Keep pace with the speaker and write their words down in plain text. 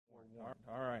All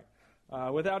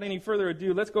right. Without any further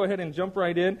ado, let's go ahead and jump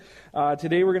right in.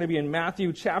 Today we're going to be in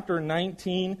Matthew chapter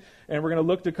 19, and we're going to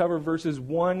look to cover verses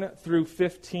 1 through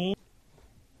 15.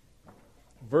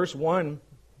 Verse 1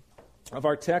 of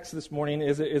our text this morning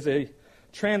is a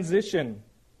transition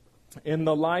in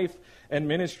the life and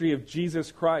ministry of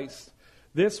Jesus Christ.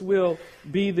 This will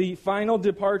be the final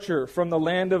departure from the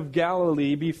land of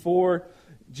Galilee before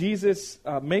Jesus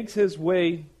makes his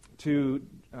way to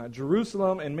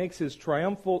Jerusalem and makes his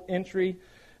triumphal entry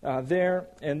there,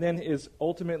 and then is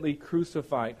ultimately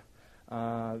crucified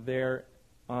there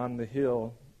on the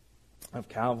hill of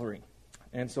Calvary.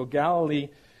 And so Galilee,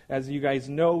 as you guys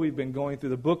know, we've been going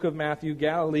through the book of Matthew.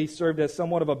 Galilee served as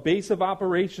somewhat of a base of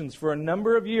operations for a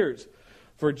number of years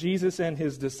for Jesus and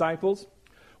his disciples.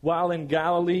 While in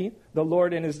Galilee, the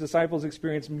Lord and his disciples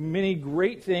experienced many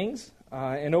great things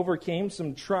and overcame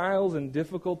some trials and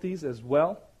difficulties as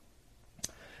well.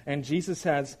 And Jesus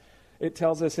has, it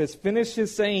tells us, has finished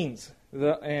his sayings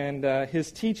and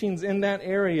his teachings in that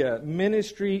area,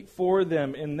 ministry for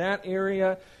them in that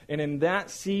area and in that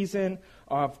season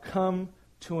have come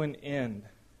to an end.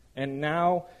 And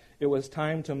now it was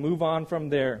time to move on from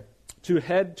there, to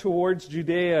head towards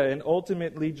Judea and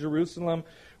ultimately Jerusalem,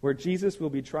 where Jesus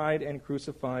will be tried and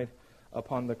crucified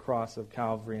upon the cross of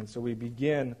Calvary. And so we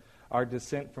begin our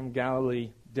descent from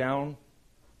Galilee down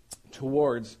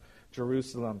towards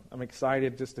Jerusalem. I'm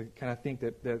excited just to kind of think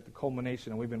that the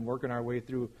culmination, and we've been working our way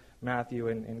through Matthew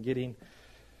and getting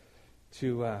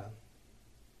to,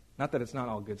 not that it's not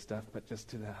all good stuff, but just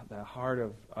to the heart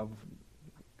of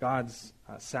God's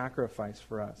sacrifice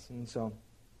for us. And so,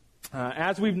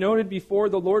 as we've noted before,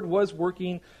 the Lord was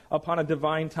working upon a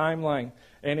divine timeline,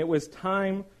 and it was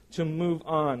time to move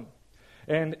on.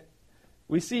 And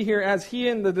we see here, as he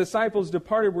and the disciples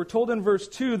departed, we're told in verse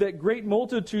 2 that great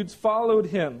multitudes followed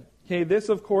him. Okay, this,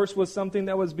 of course, was something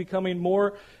that was becoming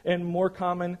more and more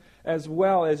common as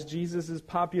well as Jesus'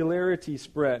 popularity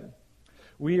spread.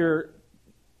 We are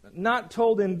not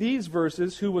told in these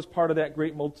verses who was part of that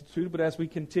great multitude, but as we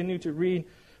continue to read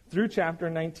through chapter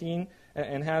 19,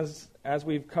 and as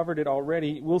we've covered it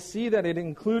already, we'll see that it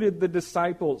included the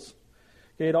disciples.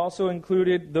 Okay, it also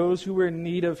included those who were in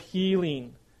need of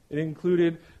healing. It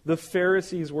included the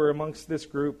Pharisees were amongst this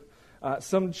group.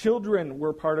 Some children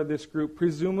were part of this group.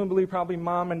 Presumably, probably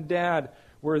mom and dad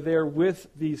were there with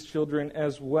these children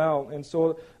as well. And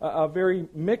so a very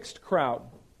mixed crowd.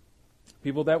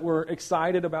 People that were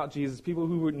excited about Jesus. People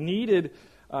who needed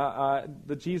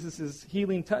the Jesus'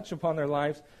 healing touch upon their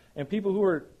lives. And people who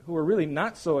were really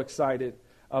not so excited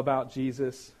about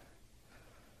Jesus.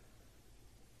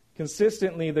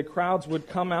 Consistently, the crowds would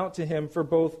come out to him for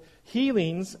both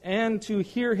healings and to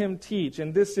hear him teach.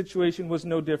 And this situation was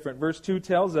no different. Verse 2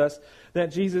 tells us that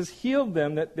Jesus healed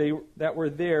them that were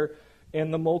there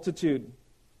in the multitude.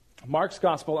 Mark's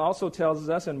gospel also tells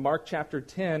us in Mark chapter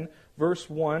 10, verse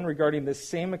 1, regarding this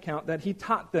same account, that he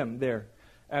taught them there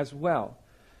as well.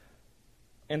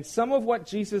 And some of what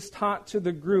Jesus taught to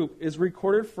the group is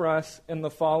recorded for us in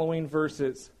the following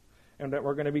verses, and that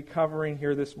we're going to be covering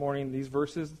here this morning. These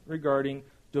verses regarding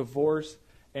divorce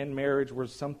and marriage were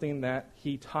something that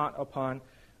he taught upon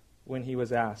when he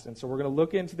was asked. And so we're going to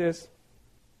look into this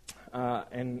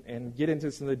and get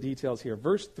into some of the details here.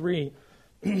 Verse 3,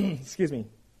 excuse me,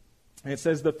 it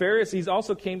says, the Pharisees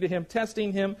also came to him,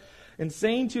 testing him and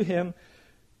saying to him,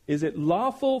 is it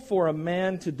lawful for a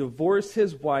man to divorce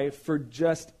his wife for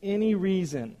just any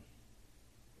reason?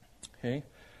 Okay.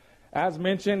 As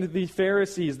mentioned, the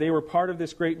Pharisees, they were part of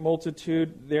this great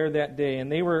multitude there that day,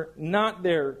 and they were not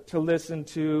there to listen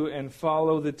to and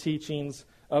follow the teachings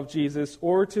of Jesus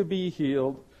or to be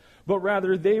healed, but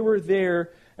rather they were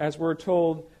there, as we're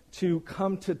told, to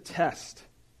come to test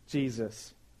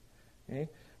Jesus. Okay?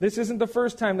 This isn't the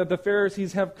first time that the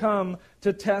Pharisees have come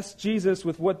to test Jesus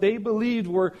with what they believed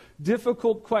were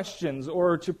difficult questions,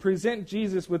 or to present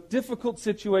Jesus with difficult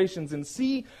situations and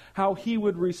see how he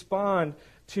would respond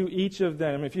to each of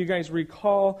them. If you guys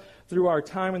recall through our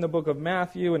time in the book of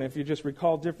Matthew, and if you just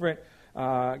recall different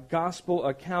gospel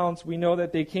accounts, we know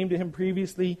that they came to him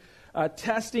previously,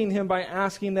 testing him by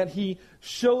asking that he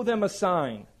show them a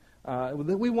sign. That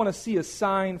we want to see a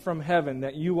sign from heaven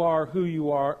that you are who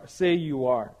you are, say you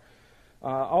are.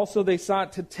 Also, they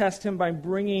sought to test him by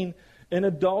bringing an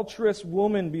adulterous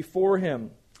woman before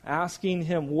him, asking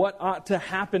him what ought to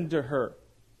happen to her.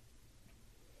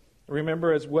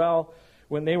 Remember as well,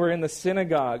 when they were in the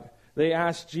synagogue, they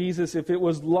asked Jesus if it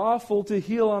was lawful to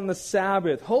heal on the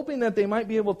Sabbath, hoping that they might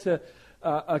be able to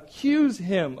accuse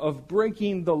him of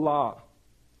breaking the law.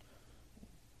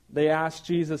 They asked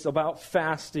Jesus about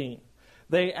fasting.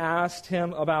 They asked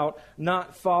him about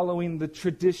not following the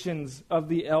traditions of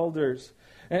the elders.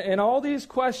 And all these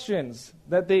questions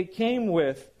that they came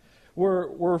with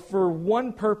were for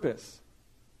one purpose: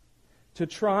 to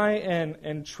try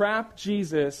and trap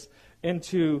Jesus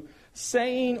into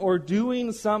saying or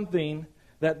doing something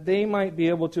that they might be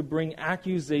able to bring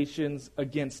accusations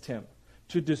against him,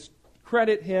 to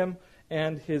discredit him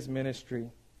and his ministry.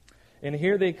 And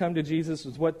here they come to Jesus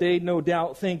with what they no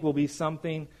doubt think will be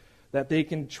something that they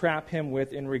can trap him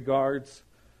with in regards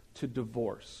to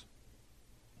divorce.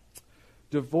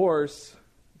 Divorce,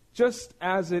 just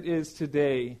as it is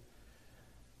today,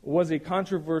 was a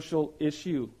controversial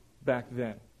issue back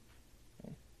then.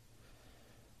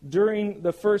 During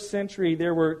the first century,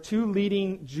 there were two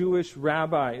leading Jewish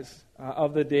rabbis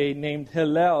of the day named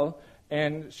Hillel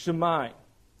and Shammai.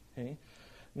 Okay?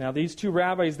 Now, these two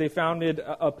rabbis, they founded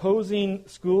opposing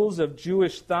schools of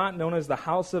Jewish thought known as the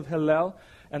House of Hillel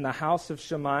and the House of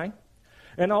Shammai.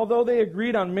 And although they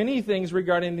agreed on many things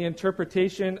regarding the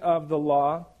interpretation of the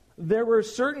law, there were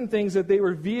certain things that they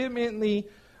were vehemently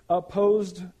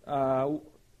opposed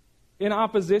in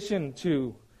opposition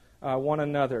to one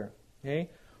another. Okay?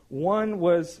 One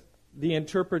was the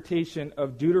interpretation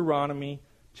of Deuteronomy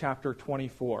chapter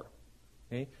 24.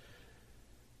 Okay?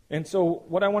 And so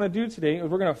what I want to do today is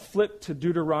we're going to flip to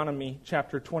Deuteronomy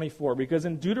chapter 24, because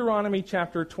in Deuteronomy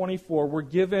chapter 24, we're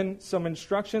given some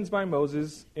instructions by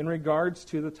Moses in regards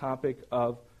to the topic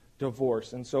of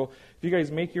divorce. And so if you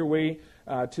guys make your way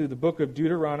to the book of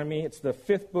Deuteronomy, it's the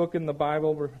fifth book in the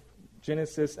Bible: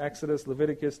 Genesis, Exodus,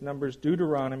 Leviticus, Numbers,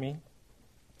 Deuteronomy.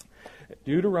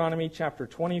 Deuteronomy chapter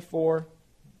 24.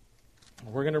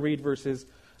 We're going to read verses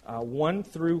 1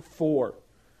 through 4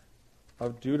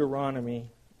 of Deuteronomy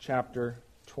chapter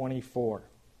 24.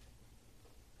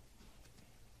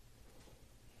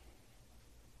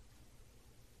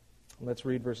 Let's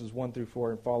read verses 1 through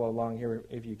 4 and follow along here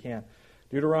if you can.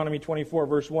 Deuteronomy 24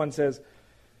 verse 1 says,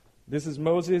 this is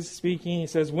Moses speaking. He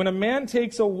says, when a man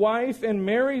takes a wife and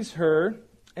marries her,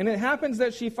 and it happens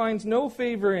that she finds no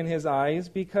favor in his eyes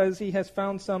because he has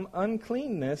found some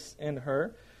uncleanness in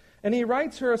her, and he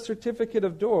writes her a certificate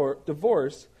of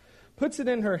divorce, puts it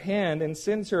in her hand, and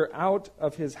sends her out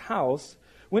of his house,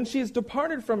 when she is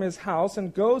departed from his house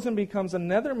and goes and becomes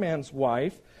another man's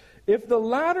wife, if the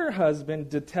latter husband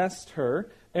detests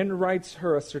her and writes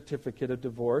her a certificate of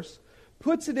divorce,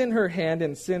 puts it in her hand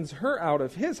and sends her out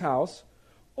of his house,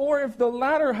 or if the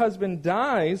latter husband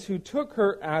dies who took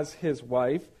her as his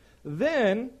wife,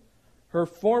 then her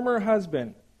former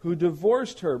husband who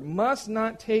divorced her must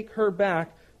not take her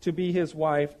back to be his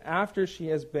wife after she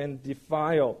has been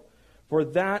defiled. For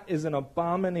that is an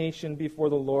abomination before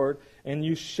the Lord, and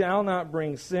you shall not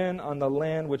bring sin on the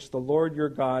land which the Lord your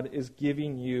God is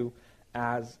giving you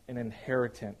as an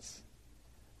inheritance.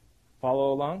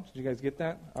 Follow along? Did you guys get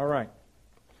that? All right.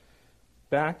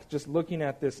 Back, just looking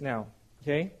at this now.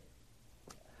 Okay?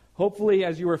 Hopefully,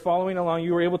 as you were following along,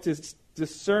 you were able to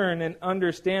discern and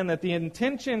understand that the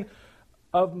intention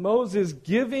of Moses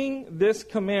giving this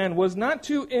command was not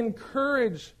to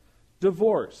encourage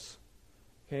divorce.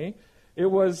 Okay? It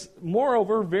was,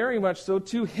 moreover, very much so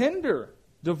to hinder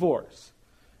divorce.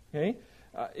 Okay?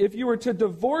 If you were to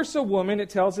divorce a woman,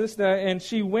 it tells us that, and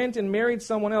she went and married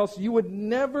someone else, you would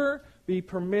never be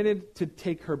permitted to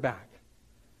take her back.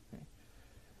 Okay?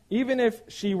 Even if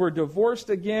she were divorced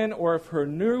again, or if her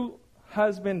new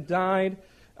husband died,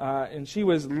 and she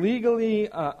was legally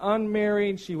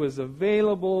unmarried, she was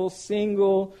available,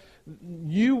 single,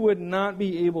 you would not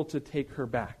be able to take her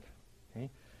back. Okay?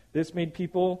 This made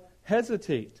people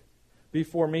hesitate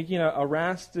before making a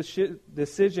rash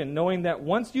decision, knowing that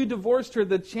once you divorced her,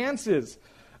 the chances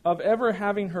of ever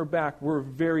having her back were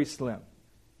very slim.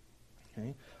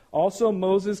 Okay? Also,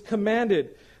 Moses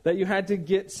commanded that you had to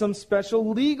get some special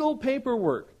legal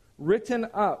paperwork written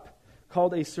up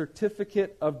called a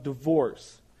certificate of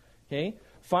divorce. Okay?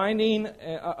 Finding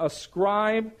a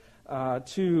scribe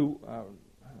to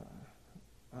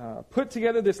put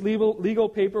together this legal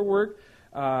paperwork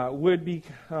would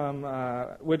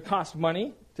cost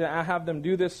money to have them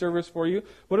do this service for you,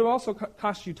 but it would also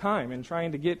cost you time in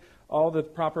trying to get all the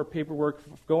proper paperwork,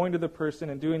 going to the person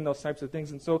and doing those types of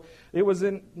things. And so it was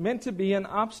meant to be an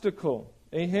obstacle,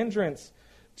 a hindrance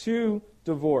to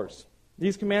divorce.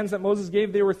 These commands that Moses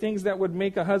gave, they were things that would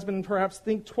make a husband perhaps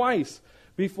think twice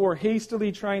before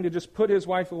hastily trying to just put his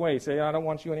wife away, say, I don't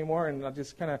want you anymore, and I'll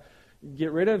just kind of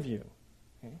get rid of you.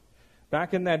 Okay?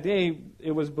 Back in that day,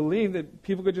 it was believed that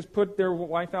people could just put their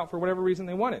wife out for whatever reason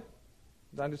they wanted.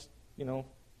 I just,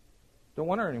 don't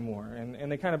want her anymore.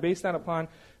 And they kind of based that upon,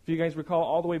 if you guys recall,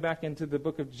 all the way back into the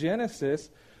book of Genesis,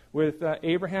 with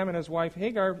Abraham and his wife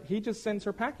Hagar, he just sends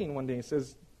her packing one day and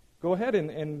says, go ahead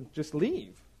and just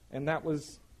leave. And that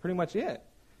was pretty much it.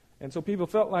 And so people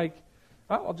felt like,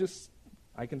 oh,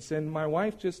 I can send my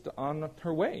wife just on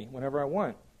her way whenever I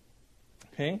want.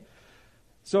 Okay?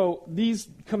 So these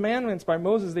commandments by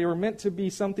Moses, they were meant to be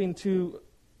something to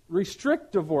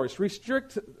restrict divorce,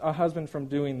 restrict a husband from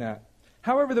doing that.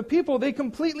 However, the people, they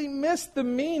completely missed the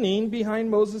meaning behind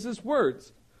Moses'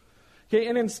 words. Okay,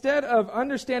 and instead of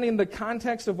understanding the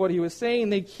context of what he was saying,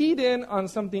 they keyed in on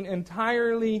something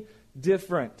entirely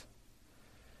different.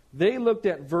 They looked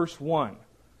at verse 1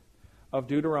 of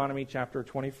Deuteronomy chapter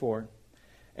 24,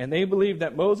 and they believed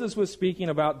that Moses was speaking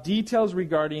about details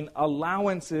regarding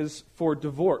allowances for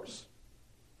divorce.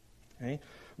 Okay?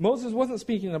 Moses wasn't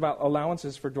speaking about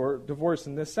allowances for divorce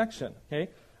in this section,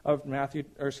 okay, of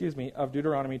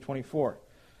Deuteronomy 24.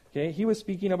 Okay? He was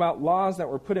speaking about laws that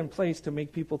were put in place to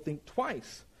make people think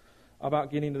twice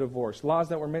about getting a divorce, laws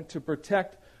that were meant to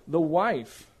protect the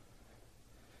wife.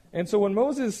 And so when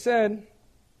Moses said,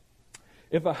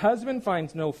 if a husband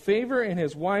finds no favor in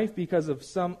his wife because of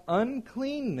some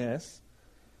uncleanness,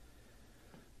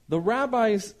 the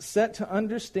rabbis set to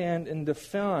understand and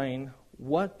define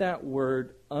what that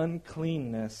word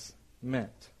uncleanness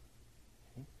meant,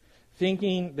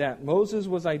 thinking that Moses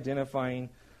was identifying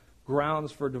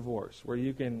grounds for divorce, where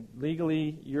you can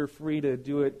legally, you're free to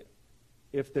do it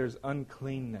if there's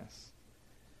uncleanness.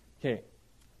 Okay.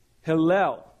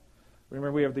 Hillel.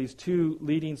 Remember, we have these two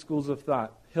leading schools of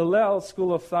thought. Hillel's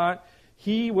school of thought,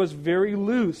 he was very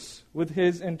loose with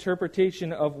his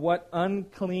interpretation of what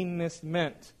uncleanness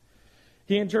meant.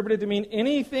 He interpreted to mean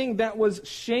anything that was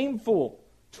shameful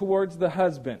towards the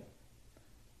husband.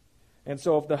 And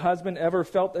so if the husband ever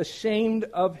felt ashamed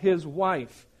of his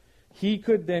wife, he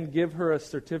could then give her a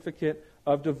certificate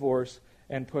of divorce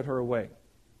and put her away.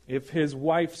 If his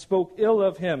wife spoke ill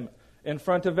of him in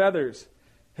front of others,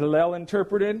 Hillel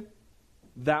interpreted,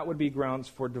 that would be grounds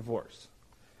for divorce.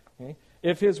 Okay?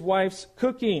 If his wife's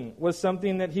cooking was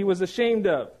something that he was ashamed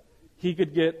of, he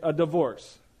could get a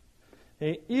divorce.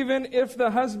 Okay? Even if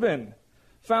the husband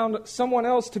found someone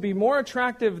else to be more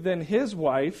attractive than his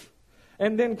wife,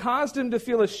 and then caused him to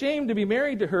feel ashamed to be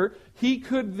married to her, he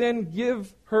could then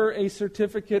give her a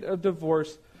certificate of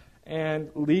divorce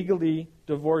and legally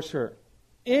divorce her.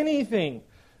 Anything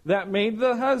that made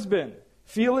the husband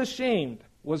feel ashamed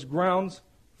was grounds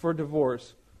for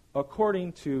divorce,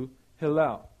 according to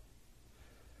Hillel.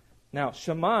 Now,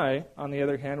 Shammai, on the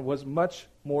other hand, was much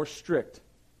more strict.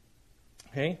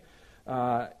 Okay?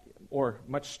 Or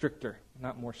much stricter.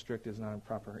 Not more strict is not in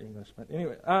proper English, but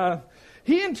anyway.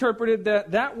 He interpreted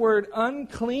that word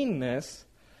uncleanness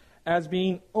as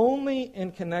being only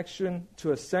in connection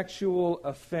to a sexual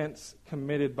offense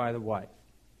committed by the wife.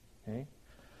 Okay?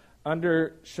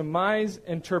 Under Shammai's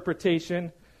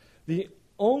interpretation, the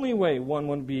only way one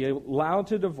would be allowed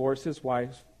to divorce his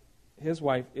wife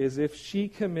is if she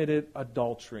committed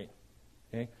adultery.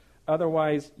 Okay?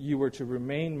 Otherwise, you were to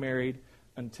remain married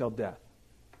until death.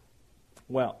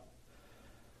 Well,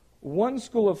 one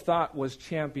school of thought was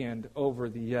championed over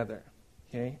the other.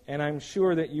 Okay? And I'm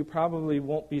sure that you probably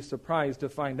won't be surprised to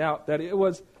find out that it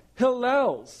was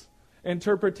Hillel's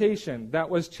interpretation that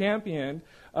was championed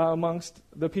amongst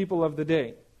the people of the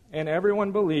day. And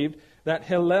everyone believed that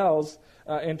Hillel's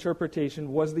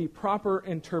interpretation was the proper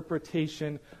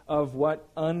interpretation of what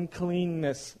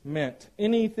uncleanness meant.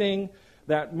 Anything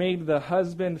that made the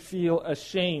husband feel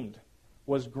ashamed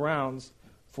was grounds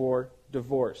for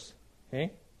divorce.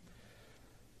 Okay?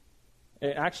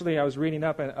 Actually, I was reading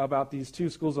up about these two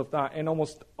schools of thought, and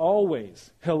almost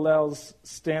always Hillel's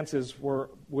stances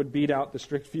would beat out the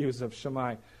strict views of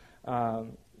Shammai.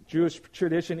 Jewish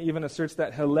tradition even asserts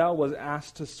that Hillel was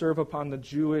asked to serve upon the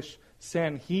Jewish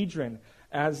Sanhedrin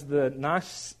as the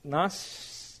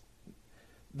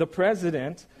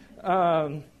president.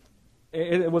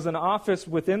 It was an office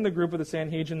within the group of the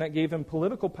Sanhedrin that gave him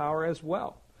political power as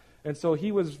well. And so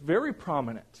he was very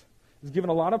prominent. He was given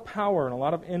a lot of power and a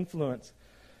lot of influence.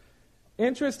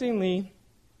 Interestingly,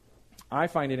 I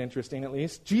find it interesting at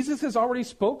least, Jesus has already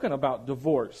spoken about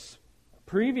divorce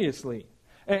previously.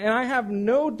 And I have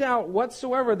no doubt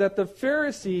whatsoever that the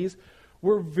Pharisees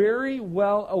were very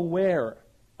well aware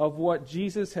of what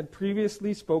Jesus had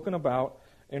previously spoken about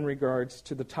in regards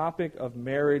to the topic of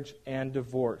marriage and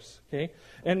divorce. Okay?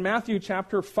 In Matthew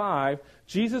chapter 5,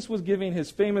 Jesus was giving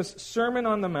his famous Sermon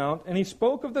on the Mount, and he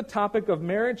spoke of the topic of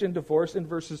marriage and divorce in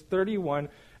verses 31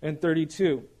 and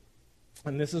 32.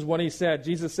 And this is what he said.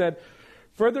 Jesus said,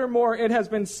 "Furthermore, it has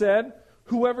been said,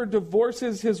 whoever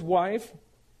divorces his wife,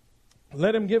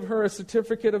 let him give her a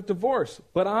certificate of divorce.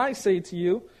 But I say to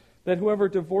you that whoever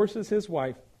divorces his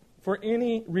wife for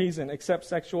any reason except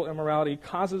sexual immorality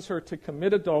causes her to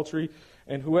commit adultery,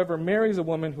 and whoever marries a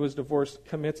woman who is divorced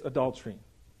commits adultery.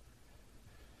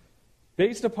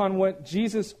 Based upon what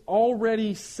Jesus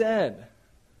already said,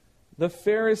 the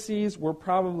Pharisees were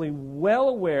probably well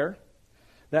aware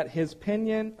that his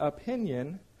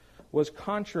opinion was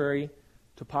contrary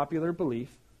to popular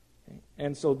belief.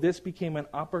 And so this became an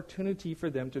opportunity for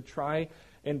them to try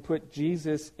and put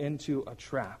Jesus into a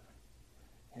trap.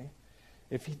 Okay?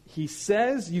 If he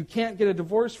says you can't get a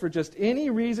divorce for just any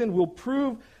reason, we'll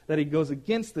prove that he goes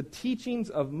against the teachings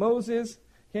of Moses.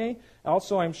 Okay?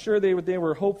 Also, I'm sure they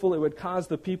were hopeful it would cause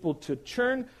the people to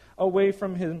turn away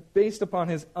from him based upon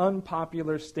his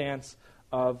unpopular stance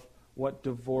of what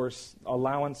divorce,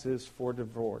 allowances for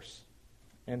divorce.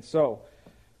 And so,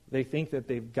 they think that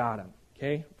they've got him.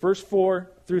 Okay? Verse 4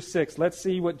 through 6. Let's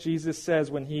see what Jesus says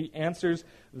when he answers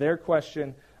their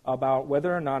question about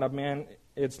whether or not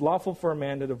it's lawful for a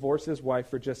man to divorce his wife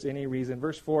for just any reason.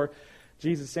 Verse 4,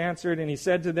 Jesus answered, and he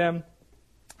said to them,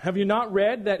 "Have you not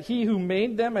read that he who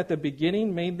made them at the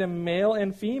beginning made them male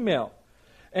and female,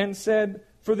 and said,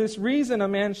 'For this reason a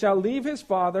man shall leave his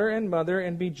father and mother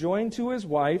and be joined to his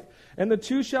wife, and the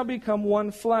two shall become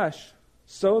one flesh.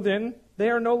 So then, they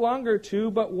are no longer two,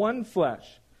 but one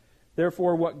flesh.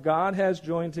 Therefore, what God has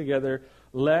joined together,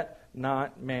 let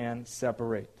not man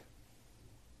separate.'"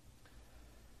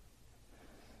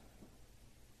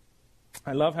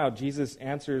 I love how Jesus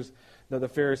answers the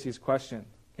Pharisees' question.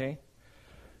 Okay?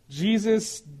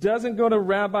 Jesus doesn't go to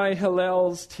Rabbi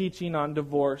Hillel's teaching on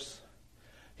divorce.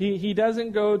 He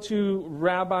doesn't go to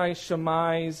Rabbi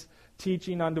Shammai's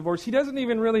teaching on divorce. He doesn't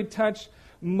even really touch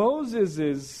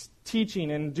Moses' teaching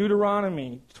in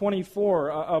Deuteronomy 24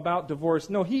 about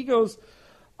divorce. No, he goes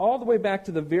all the way back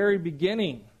to the very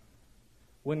beginning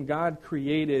when God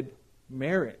created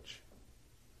marriage.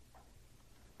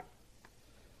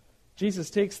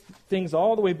 Jesus takes things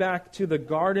all the way back to the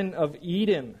Garden of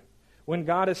Eden when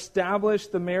God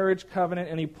established the marriage covenant,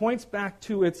 and he points back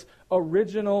to its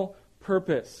original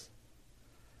purpose.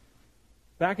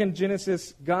 Back in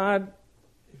Genesis, God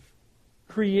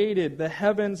created the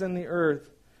heavens and the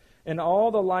earth and all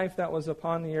the life that was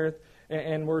upon the earth,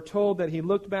 and we're told that he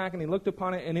looked back and he looked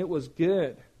upon it and it was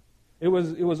good. It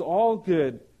was all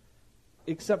good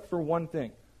except for one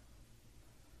thing.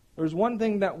 There was one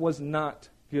thing that was not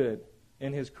good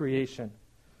in his creation.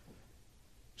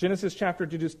 Genesis chapter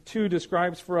 2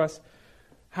 describes for us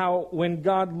how when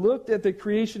God looked at the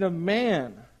creation of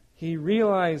man, he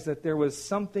realized that there was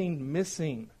something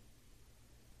missing.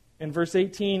 In verse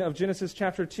 18 of Genesis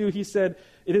chapter 2, he said,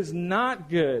 "It is not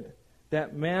good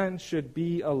that man should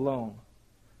be alone.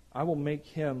 I will make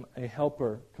him a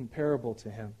helper comparable to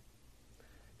him."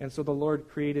 And so the Lord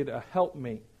created a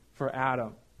helpmate for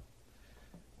Adam,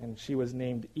 and she was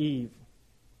named Eve.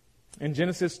 In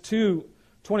Genesis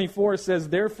 2:24 says,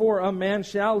 "Therefore a man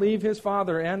shall leave his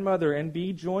father and mother and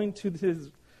be joined to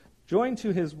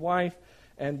his wife,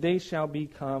 and they shall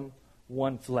become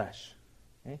one flesh."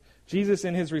 Okay? Jesus,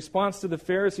 in his response to the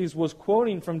Pharisees, was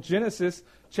quoting from Genesis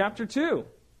chapter 2.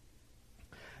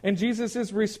 And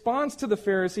Jesus' response to the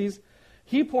Pharisees,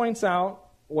 he points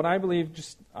out what I believe,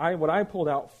 what I pulled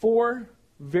out, 4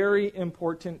 very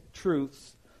important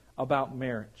truths about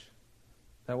marriage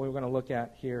that we're going to look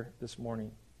at here this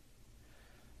morning.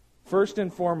 First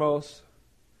and foremost,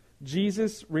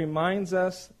 Jesus reminds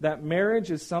us that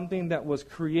marriage is something that was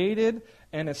created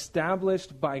and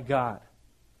established by God.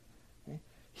 Okay?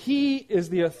 He is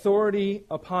the authority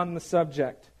upon the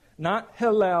subject, not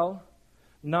Hillel,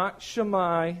 not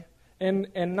Shammai,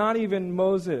 and not even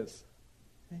Moses.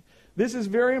 Okay? This is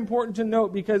very important to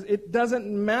note because it doesn't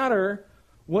matter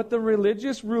what the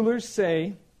religious rulers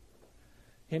say,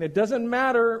 and it doesn't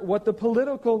matter what the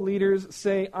political leaders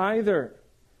say either.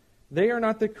 They are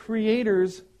not the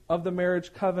creators of the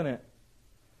marriage covenant.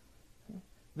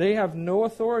 They have no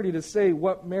authority to say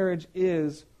what marriage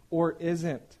is or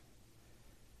isn't.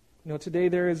 You know, today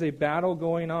there is a battle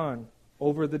going on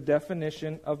over the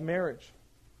definition of marriage.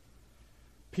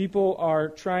 People are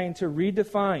trying to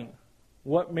redefine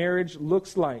what marriage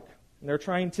looks like. And they're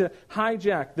trying to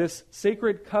hijack this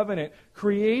sacred covenant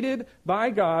created by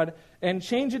God and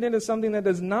change it into something that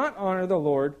does not honor the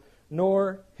Lord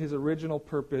nor his original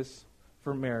purpose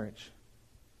for marriage.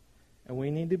 And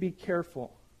we need to be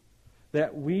careful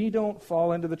that we don't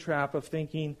fall into the trap of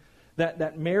thinking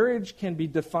that marriage can be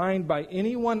defined by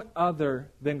anyone other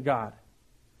than God.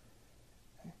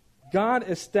 God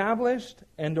established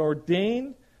and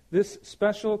ordained this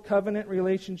special covenant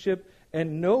relationship,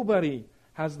 and nobody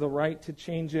has the right to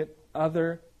change it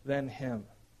other than him.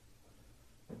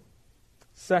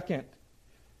 Second,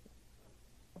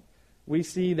 we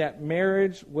see that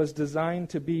marriage was designed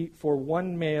to be for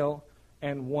one male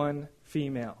and one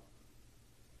female.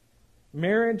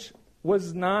 Marriage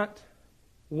was not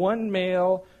one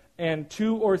male and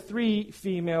 2 or 3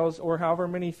 females, or however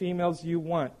many females you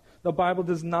want. The Bible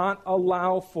does not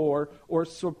allow for or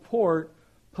support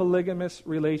polygamous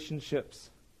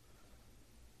relationships.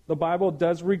 The Bible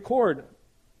does record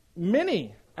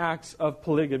many acts of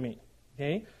polygamy,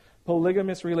 okay?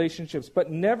 Polygamous relationships,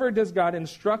 but never does God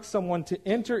instruct someone to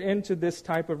enter into this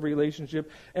type of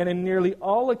relationship. And in nearly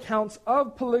all accounts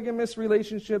of polygamous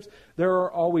relationships, there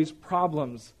are always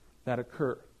problems that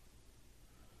occur.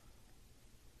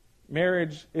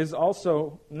 Marriage is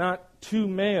also not 2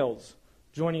 males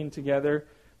joining together,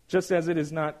 just as it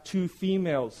is not 2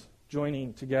 females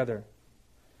joining together.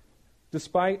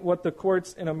 Despite what the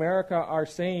courts in America are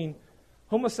saying,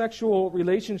 homosexual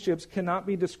relationships cannot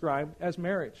be described as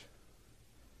marriage.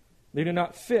 They do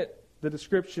not fit the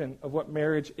description of what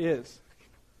marriage is.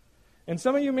 And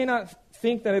some of you may not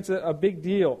think that it's a big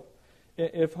deal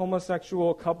if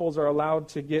homosexual couples are allowed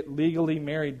to get legally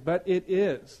married, but it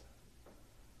is.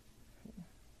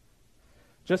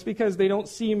 Just because they don't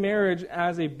see marriage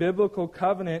as a biblical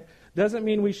covenant doesn't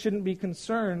mean we shouldn't be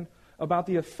concerned about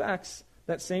the effects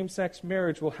that same-sex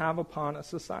marriage will have upon a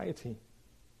society.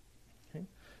 Okay?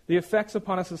 The effects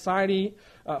upon a society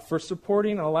for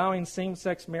supporting and allowing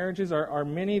same-sex marriages are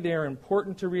many. They are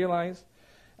important to realize.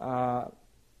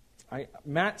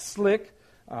 Matt Slick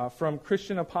from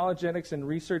Christian Apologetics and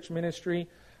Research Ministry,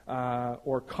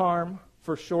 or CARM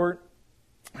for short,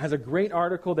 has a great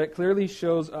article that clearly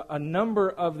shows a number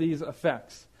of these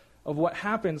effects of what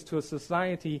happens to a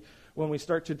society when we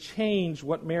start to change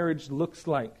what marriage looks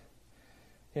like.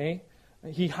 Okay?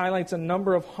 He highlights a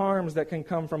number of harms that can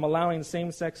come from allowing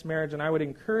same-sex marriage, and I would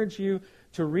encourage you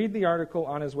to read the article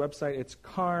on his website. It's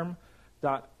carm.org,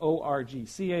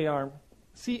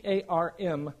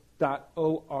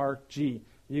 carm.org.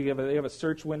 They have a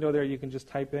search window there. You can just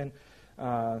type in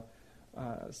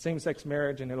same-sex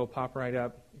marriage, and it'll pop right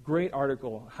up. Great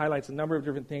article. Highlights a number of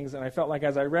different things, and I felt like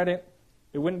as I read it,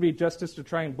 it wouldn't be justice to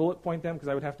try and bullet point them because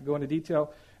I would have to go into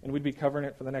detail, and we'd be covering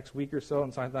it for the next week or so,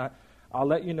 and so I thought, I'll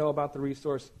let you know about the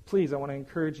resource. Please, I want to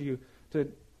encourage you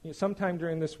to, sometime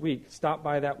during this week, stop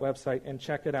by that website and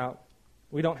check it out.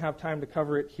 We don't have time to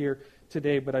cover it here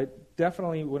today, but I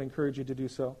definitely would encourage you to do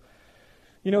so.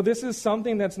 This is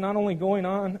something that's not only going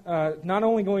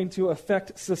to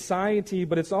affect society,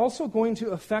 but it's also going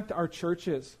to affect our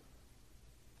churches.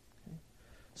 Okay?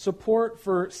 Support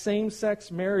for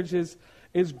same-sex marriages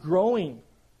is growing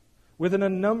within a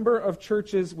number of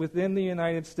churches within the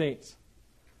United States.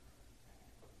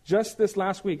 Just this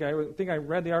last week, I think I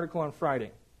read the article on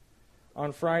Friday.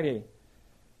 On Friday,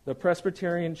 the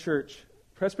Presbyterian Church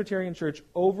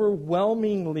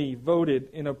overwhelmingly voted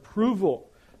in approval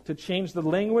to change the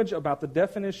language about the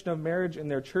definition of marriage in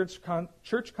their church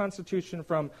constitution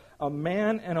from a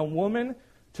man and a woman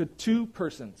to 2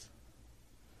 persons.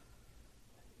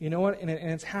 You know what? And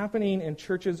it's happening in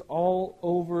churches all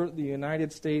over the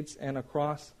United States and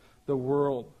across the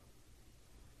world.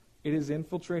 It is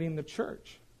infiltrating the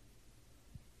church.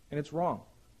 And it's wrong.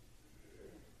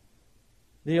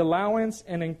 The allowance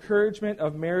and encouragement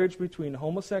of marriage between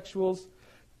homosexuals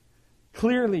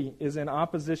clearly is in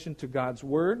opposition to God's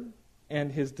word and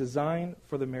his design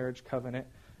for the marriage covenant.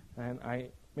 And I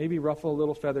maybe ruffle a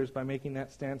little feathers by making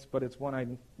that stance, but it's one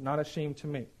I'm not ashamed to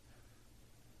make.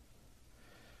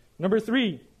 Number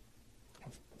 3,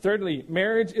 thirdly,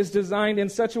 marriage is designed in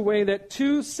such a way that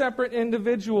 2 separate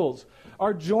individuals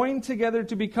are joined together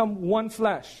to become one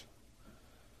flesh.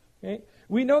 Okay?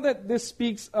 We know that this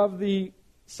speaks of the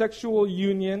sexual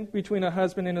union between a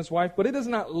husband and his wife, but it is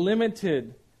not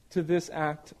limited to this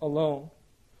act alone.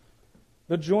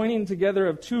 The joining together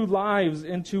of 2 lives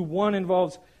into one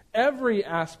involves every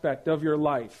aspect of your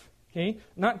life, okay?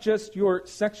 Not just your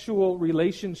sexual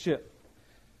relationship.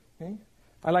 Okay?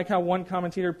 I like how one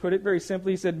commentator put it very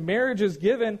simply. He said, marriage is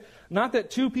given not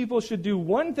that 2 people should do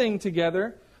one thing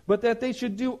together, but that they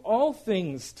should do all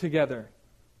things together.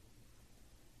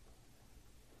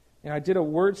 And I did a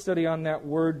word study on that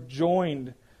word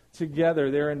joined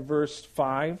together there in verse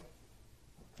 5.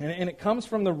 And it comes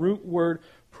from the root word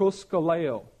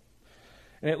proskaleo.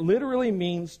 And it literally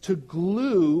means to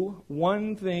glue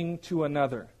one thing to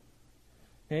another.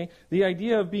 Okay? The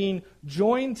idea of being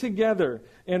joined together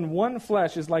in one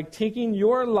flesh is like taking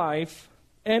your life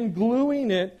and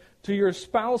gluing it to your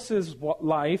spouse's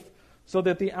life so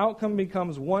that the outcome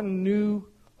becomes one new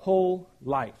whole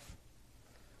life.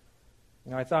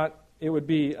 I thought it would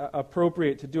be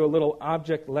appropriate to do a little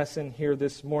object lesson here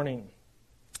this morning.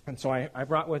 And so I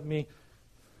brought with me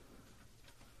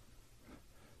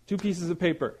Two pieces of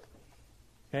paper.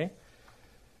 Okay?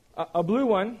 A blue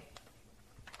one,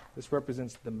 this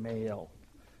represents the male.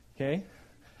 Okay?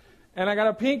 And I got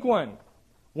a pink one.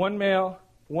 One male,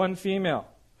 one female.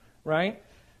 Right?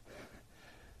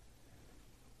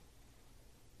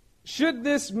 Should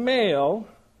this male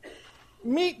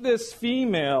meet this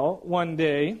female one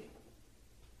day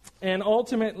and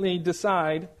ultimately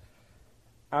decide,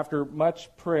 after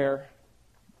much prayer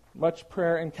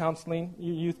and counseling,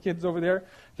 you youth kids over there,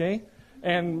 okay,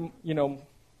 and,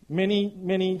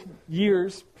 many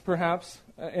years, perhaps,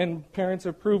 and parents'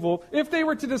 approval, if they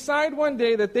were to decide one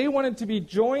day that they wanted to be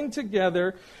joined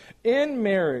together in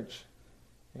marriage,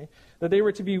 okay, that they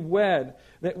were to be wed,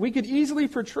 that we could easily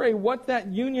portray what that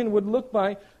union would look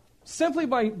like simply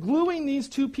by gluing these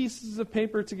two pieces of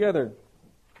paper together.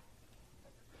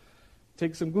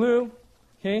 Take some glue,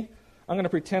 okay? I'm going to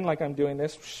pretend like I'm doing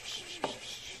this,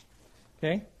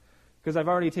 okay? Because I've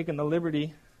already taken the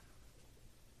liberty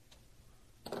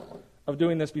of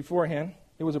doing this beforehand.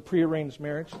 It was a prearranged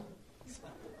marriage.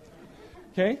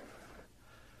 Okay?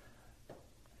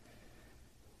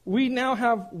 We now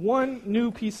have one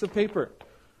new piece of paper.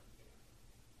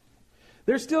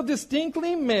 They're still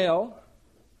distinctly male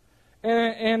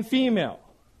and female.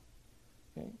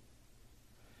 Okay?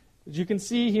 As you can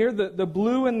see here, the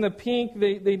blue and the pink,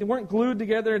 they weren't glued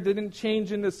together. It didn't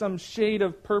change into some shade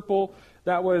of purple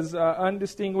that was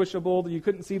undistinguishable. You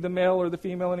couldn't see the male or the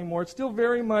female anymore. It's still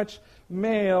very much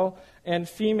male and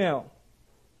female.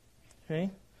 Okay?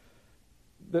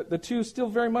 The two still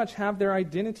very much have their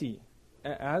identity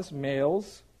as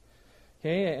males,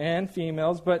 okay, and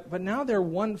females, but now they're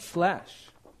one flesh.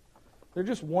 They're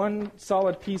just one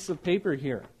solid piece of paper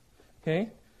here, okay?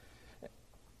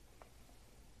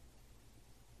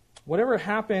 Whatever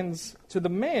happens to the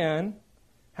man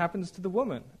happens to the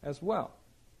woman as well.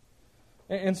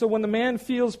 And so when the man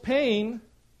feels pain,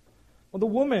 well, the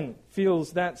woman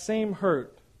feels that same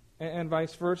hurt, and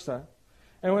vice versa.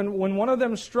 And when one of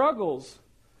them struggles,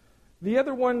 the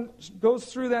other one goes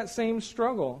through that same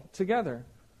struggle together.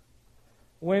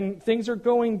 When things are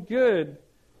going good,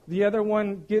 the other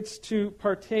one gets to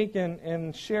partake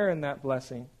and share in that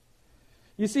blessing.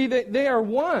 You see, they are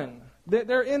one.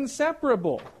 They're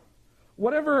inseparable.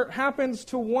 Whatever happens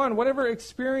to one, whatever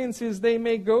experiences they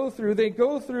may go through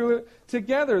it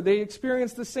together. They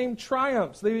experience the same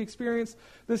triumphs. They experience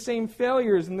the same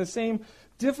failures and the same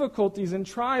difficulties and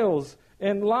trials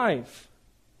in life.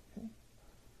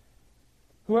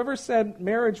 Whoever said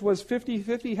marriage was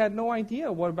 50-50 had no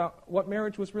idea what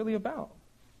marriage was really about.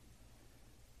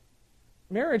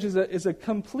 Marriage is a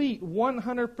complete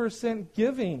 100%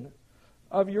 giving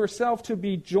of yourself to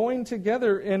be joined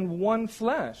together in one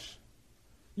flesh.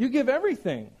 You give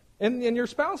everything, and your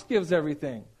spouse gives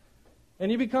everything,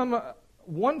 and you become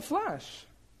one flesh.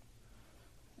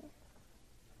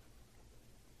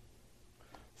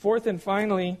 Fourth and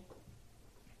finally,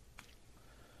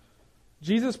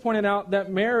 Jesus pointed out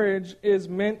that marriage is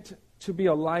meant to be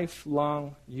a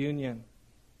lifelong union.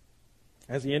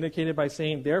 As he indicated by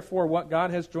saying, therefore, what God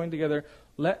has joined together,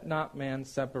 let not man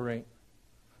separate.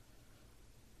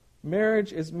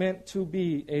 Marriage is meant to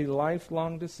be a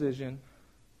lifelong decision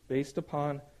based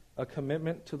upon a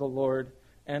commitment to the Lord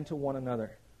and to one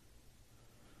another.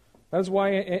 That's why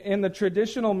in the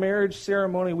traditional marriage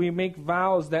ceremony, we make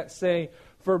vows that say,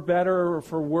 for better or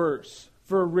for worse,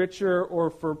 for richer or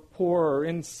for poorer,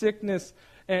 in sickness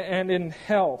and in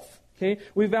health. Okay?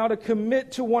 We vow to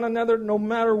commit to one another no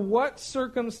matter what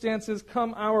circumstances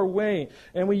come our way.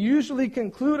 And we usually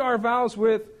conclude our vows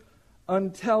with,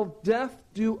 until death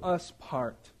do us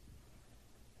part.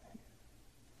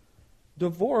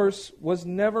 Divorce was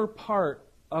never part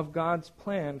of God's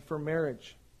plan for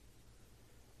marriage.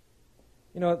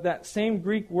 That same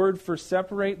Greek word for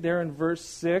separate there in verse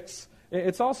 6,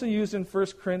 it's also used in 1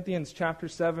 Corinthians chapter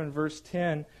 7, verse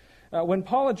 10. When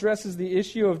Paul addresses the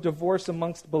issue of divorce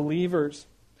amongst believers,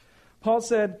 Paul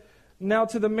said, now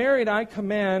to the married I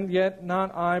command, yet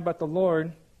not I, but the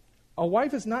Lord, a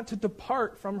wife is not to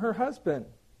depart from her husband.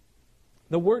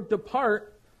 The word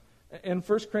depart in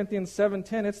 1 Corinthians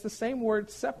 7:10, it's the same word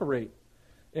separate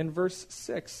in verse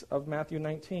 6 of Matthew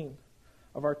 19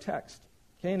 of our text.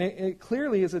 Okay, and it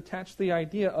clearly is attached to the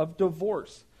idea of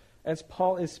divorce, as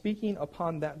Paul is speaking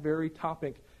upon that very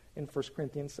topic in 1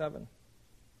 Corinthians 7.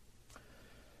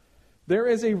 There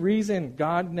is a reason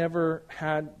God never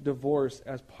had divorce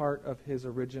as part of his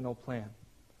original plan.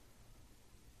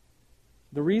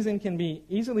 The reason can be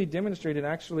easily demonstrated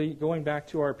actually going back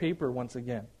to our paper once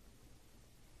again.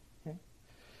 Okay?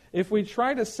 If we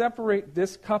try to separate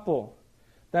this couple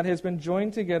that has been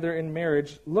joined together in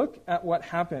marriage, look at what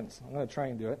happens. I'm going to try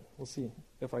and do it. We'll see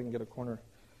if I can get a corner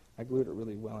I glued it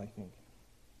really well, I think.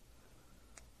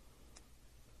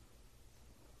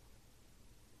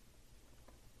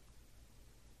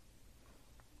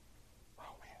 Oh,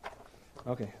 man.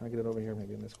 Okay, I'll get it over here,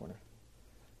 maybe in this corner.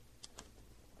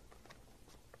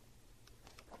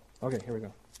 Okay, here we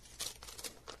go.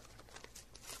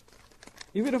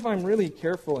 Even if I'm really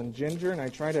careful and ginger and I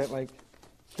try to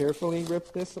carefully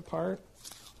rip this apart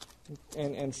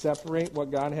and separate what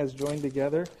God has joined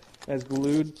together, as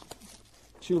glued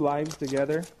two lives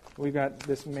together. We've got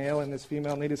this male and this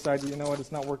female, and they decide, you know what,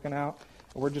 it's not working out.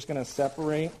 We're just going to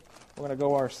separate. We're going to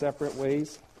go our separate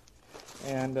ways.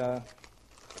 And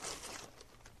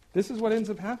this is what ends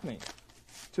up happening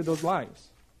to those lives.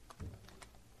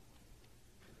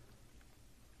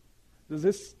 Does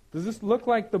this look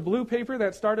like the blue paper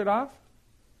that started off?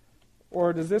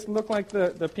 Or does this look like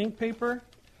the pink paper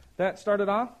that started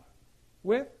off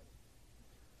with?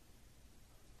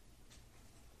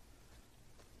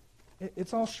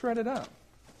 It's all shredded up.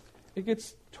 It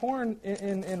gets torn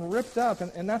and ripped up,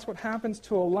 and that's what happens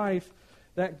to a life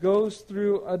that goes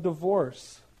through a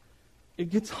divorce. It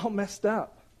gets all messed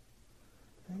up.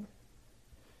 Okay?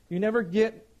 You never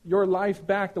get your life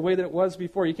back the way that it was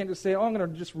before. You can't just say, I'm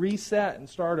going to just reset and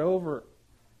start over.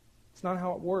 It's not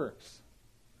how it works.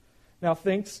 Now,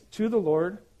 thanks to the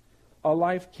Lord, a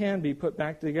life can be put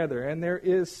back together, and there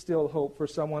is still hope for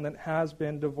someone that has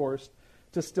been divorced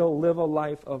to still live a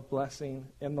life of blessing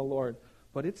in the Lord.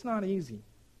 But it's not easy.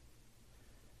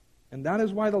 And that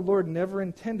is why the Lord never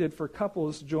intended for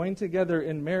couples joined together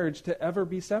in marriage to ever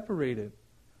be separated.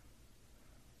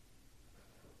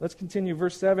 Let's continue,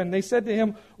 verse 7. They said to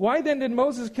him, "Why then did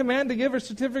Moses command to give a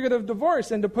certificate of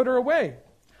divorce and to put her away?"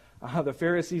 The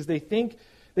Pharisees, they think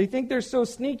they're so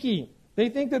sneaky. They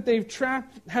think that they've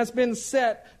trap has been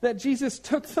set, that Jesus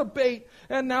took the bait,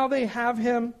 and now they have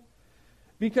him.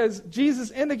 Because Jesus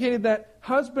indicated that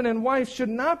husband and wife should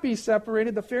not be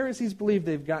separated, the Pharisees believe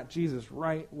they've got Jesus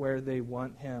right where they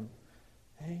want him.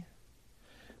 Okay?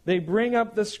 They bring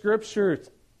up the scriptures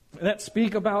that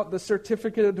speak about the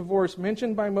certificate of divorce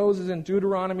mentioned by Moses in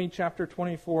Deuteronomy chapter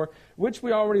 24, which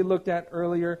we already looked at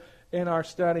earlier in our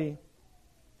study.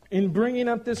 In bringing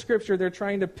up this scripture, they're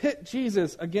trying to pit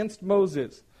Jesus against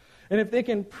Moses. And if they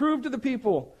can prove to the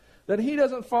people that he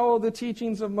doesn't follow the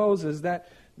teachings of Moses, that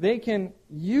they can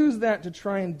use that to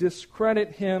try and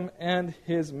discredit him and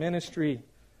his ministry.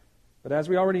 But as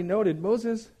we already noted,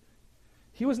 Moses,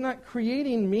 he was not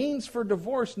creating means for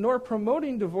divorce nor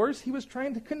promoting divorce. He was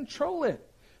trying to control it,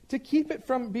 to keep it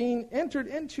from being entered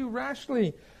into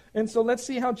rashly. And so let's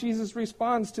see how Jesus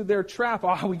responds to their trap.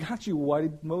 We got you. Why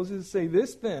did Moses say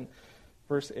this then?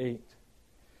 Verse 8.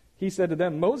 He said to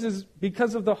them, "Moses,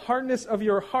 because of the hardness of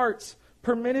your hearts,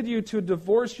 permitted you to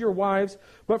divorce your wives,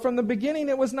 but from the beginning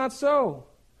it was not so.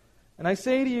 And I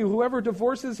say to you, whoever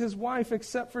divorces his wife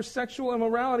except for sexual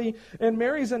immorality and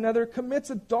marries another commits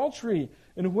adultery,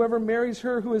 and whoever marries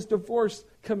her who is divorced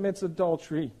commits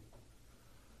adultery."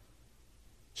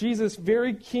 Jesus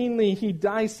very keenly, he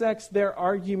dissects their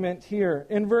argument here.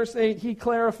 In verse 8, he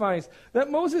clarifies that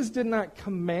Moses did not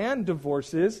command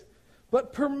divorces,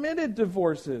 but permitted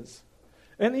divorces.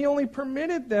 And he only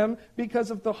permitted them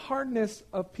because of the hardness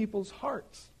of people's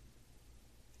hearts.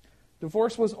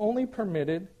 Divorce was only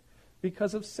permitted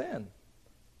because of sin,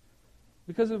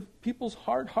 because of people's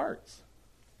hard hearts.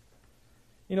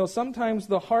 You know, sometimes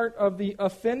the heart of the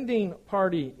offending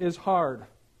party is hard,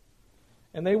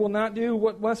 and they will not do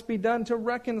what must be done to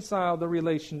reconcile the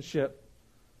relationship.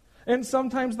 And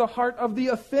sometimes the heart of the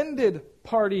offended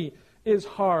party is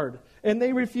hard, and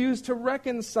they refuse to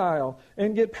reconcile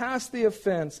and get past the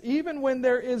offense, even when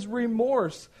there is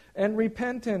remorse and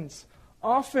repentance.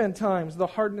 Oftentimes, the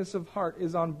hardness of heart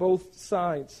is on both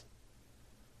sides.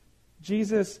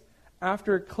 Jesus,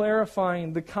 after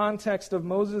clarifying the context of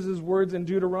Moses' words in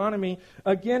Deuteronomy,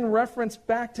 again referenced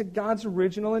back to God's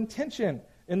original intention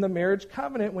in the marriage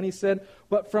covenant when he said,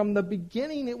 "But from the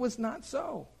beginning it was not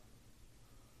so."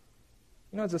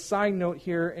 You know, as a side note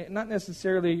here, not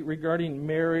necessarily regarding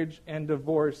marriage and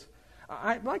divorce,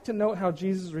 I'd like to note how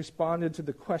Jesus responded to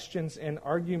the questions and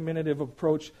argumentative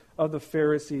approach of the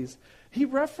Pharisees. He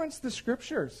referenced the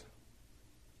scriptures.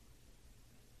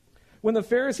 When the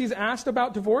Pharisees asked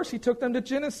about divorce, he took them to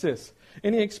Genesis,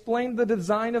 and he explained the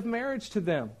design of marriage to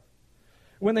them.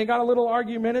 When they got a little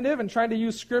argumentative and tried to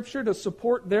use Scripture to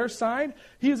support their side,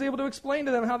 he was able to explain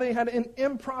to them how they had an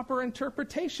improper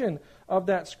interpretation of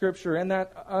that Scripture and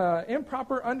that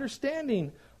improper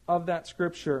understanding of that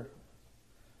Scripture.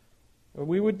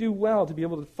 We would do well to be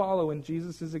able to follow in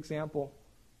Jesus' example.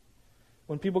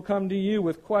 When people come to you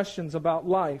with questions about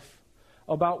life,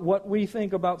 about what we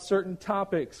think about certain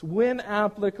topics. When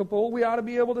applicable, we ought to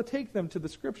be able to take them to the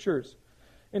Scriptures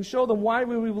and show them why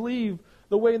we believe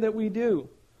the way that we do,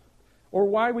 or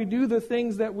why we do the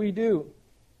things that we do.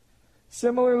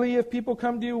 Similarly, if people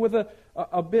come to you with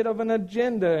a bit of an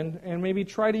agenda and maybe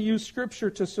try to use Scripture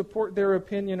to support their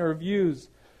opinion or views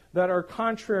that are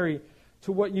contrary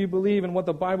to what you believe and what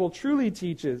the Bible truly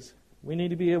teaches, we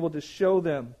need to be able to show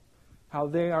them how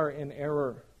they are in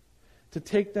error, to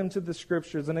take them to the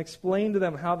Scriptures and explain to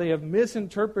them how they have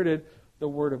misinterpreted the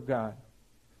Word of God.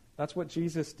 That's what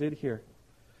Jesus did here.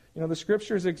 The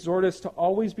Scriptures exhort us to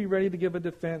always be ready to give a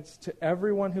defense to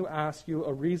everyone who asks you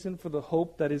a reason for the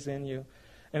hope that is in you.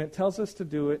 And it tells us to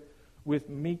do it with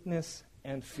meekness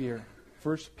and fear.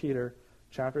 1 Peter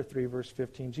chapter 3, verse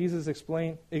 15. Jesus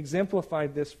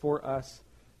exemplified this for us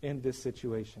in this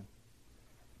situation.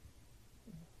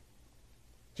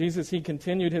 Jesus, he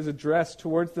continued his address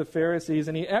towards the Pharisees,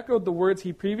 and he echoed the words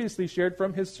he previously shared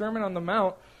from his Sermon on the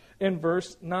Mount in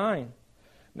verse 9.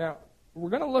 Now, we're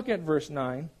going to look at verse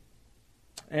 9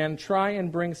 and try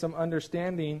and bring some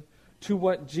understanding to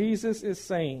what Jesus is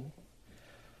saying.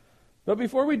 But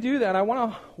before we do that, I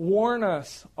want to warn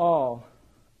us all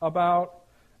about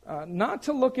not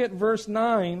to look at verse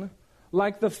 9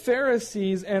 like the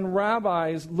Pharisees and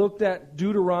rabbis looked at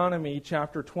Deuteronomy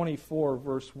chapter 24,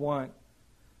 verse 1.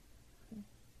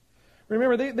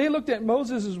 Remember, they looked at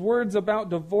Moses' words about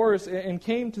divorce and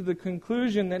came to the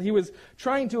conclusion that he was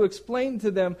trying to explain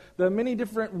to them the many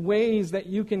different ways that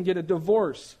you can get a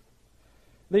divorce.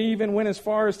 They even went as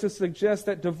far as to suggest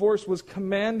that divorce was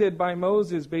commanded by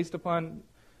Moses based upon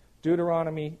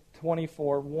Deuteronomy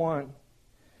 24:1.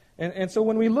 And so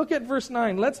when we look at verse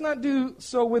 9, let's not do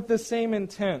so with the same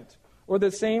intent or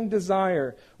the same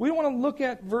desire. We want to look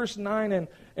at verse 9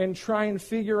 and try and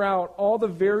figure out all the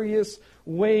various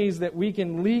ways that we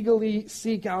can legally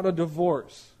seek out a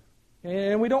divorce.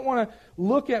 And we don't want to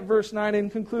look at verse 9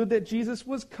 and conclude that Jesus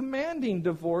was commanding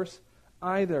divorce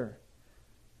either,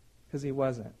 because he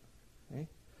wasn't. Okay?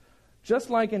 Just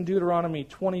like in Deuteronomy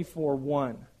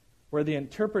 24:1, where the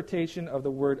interpretation of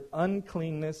the word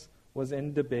uncleanness was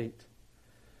in debate,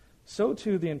 so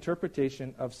too the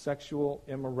interpretation of sexual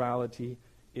immorality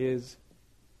is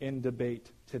in debate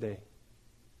today.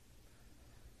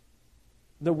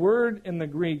 The word in the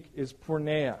Greek is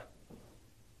porneia.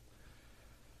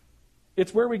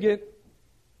 It's where we get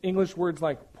English words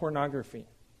like pornography.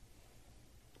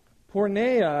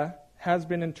 Porneia has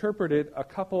been interpreted a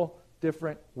couple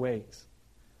different ways.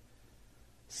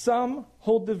 Some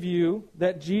hold the view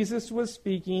that Jesus was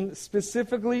speaking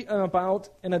specifically about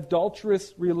an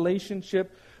adulterous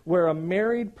relationship where a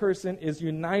married person is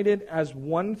united as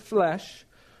one flesh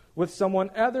with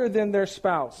someone other than their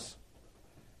spouse,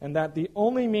 and that the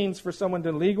only means for someone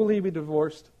to legally be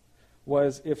divorced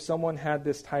was if someone had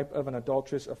this type of an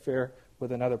adulterous affair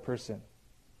with another person.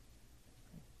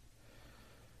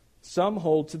 Some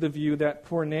hold to the view that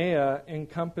porneia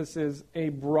encompasses a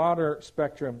broader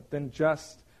spectrum than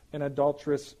just an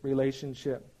adulterous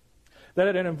relationship, that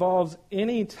it involves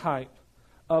any type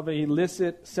of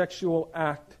illicit sexual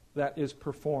act that is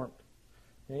performed.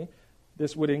 Okay?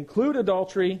 This would include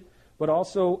adultery, but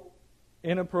also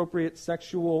inappropriate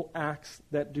sexual acts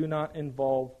that do not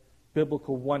involve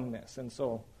biblical oneness. And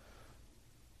so,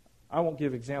 I won't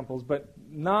give examples, but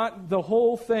not the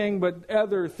whole thing, but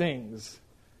other things.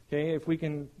 Okay, if we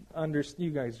can understand,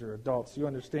 you guys are adults, you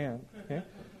understand. Okay?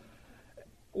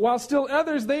 While still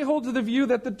others, they hold to the view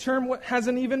that the term has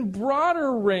an even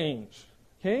broader range.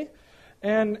 Okay?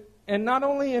 And not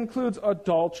only includes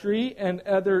adultery and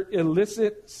other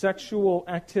illicit sexual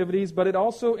activities, but it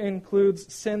also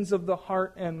includes sins of the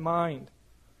heart and mind.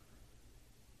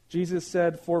 Jesus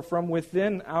said, "For from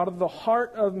within, out of the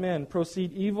heart of men,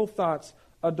 proceed evil thoughts,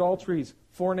 adulteries,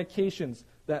 fornications,"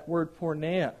 that word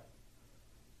porneia,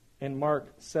 in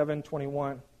Mark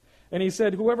 7:21. And he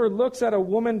said, "Whoever looks at a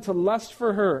woman to lust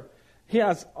for her, he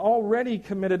has already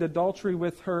committed adultery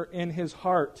with her in his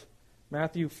heart."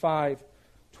 Matthew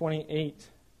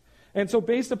 5:28. And so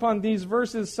based upon these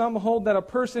verses, some hold that a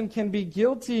person can be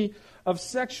guilty of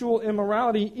sexual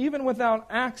immorality even without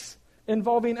acts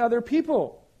involving other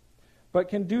people, but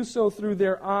can do so through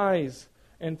their eyes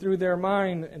and through their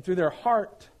mind and through their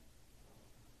heart,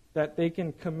 that they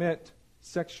can commit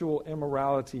sexual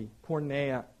immorality,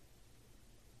 porneia.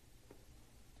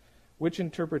 Which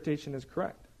interpretation is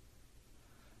correct?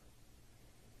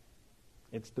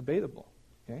 It's debatable.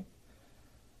 Okay?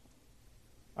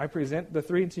 I present the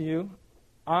three to you.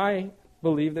 I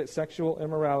believe that sexual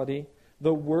immorality,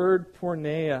 the word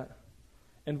porneia,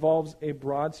 involves a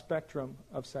broad spectrum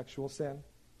of sexual sin.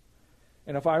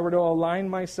 And if I were to align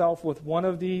myself with one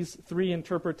of these three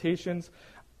interpretations,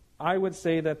 I would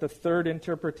say that the third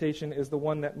interpretation is the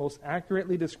one that most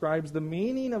accurately describes the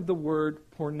meaning of the word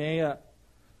porneia.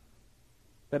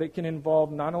 That it can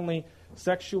involve not only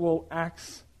sexual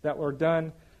acts that were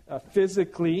done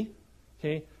physically,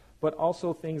 okay, but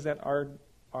also things that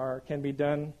can be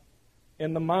done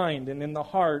in the mind and in the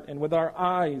heart and with our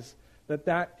eyes,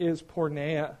 that is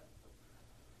porneia.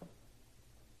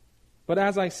 But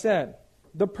as I said,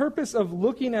 the purpose of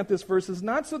looking at this verse is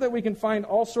not so that we can find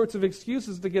all sorts of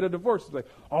excuses to get a divorce. It's like,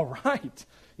 all right,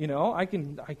 I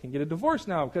can get a divorce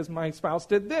now because my spouse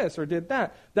did this or did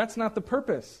that. That's not the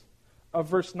purpose of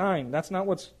verse 9. That's not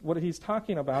what he's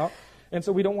talking about. And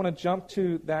so we don't want to jump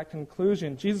to that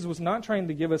conclusion. Jesus was not trying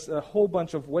to give us a whole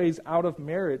bunch of ways out of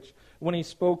marriage when he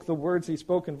spoke the words he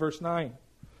spoke in verse 9.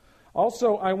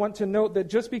 Also, I want to note that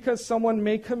just because someone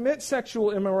may commit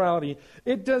sexual immorality,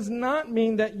 it does not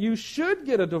mean that you should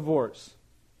get a divorce.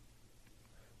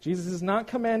 Jesus is not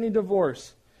commanding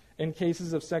divorce in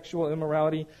cases of sexual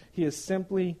immorality. He is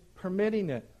simply permitting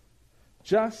it.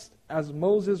 Just as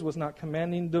Moses was not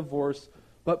commanding divorce,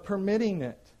 but permitting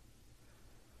it.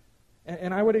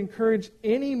 And I would encourage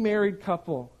any married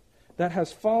couple that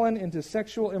has fallen into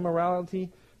sexual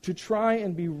immorality to try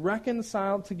and be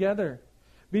reconciled together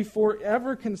before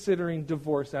ever considering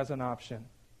divorce as an option.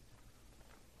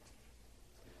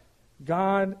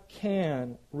 God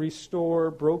can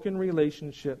restore broken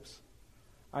relationships.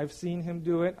 I've seen him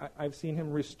do it. I've seen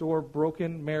him restore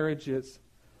broken marriages.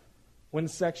 When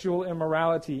sexual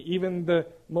immorality, even the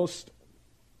most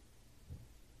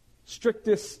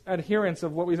strictest adherence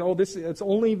of what we say, it's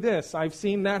only this. I've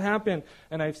seen that happen,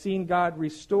 and I've seen God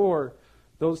restore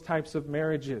those types of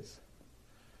marriages.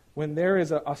 When there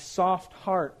is a soft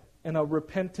heart and a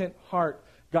repentant heart,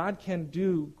 God can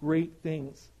do great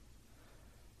things.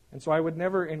 And so I would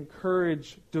never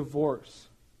encourage divorce.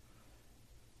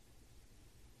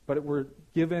 But we're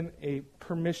given a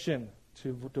permission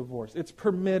to divorce. It's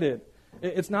permitted.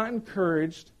 It's not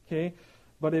encouraged, okay,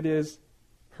 but it is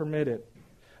permitted.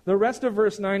 The rest of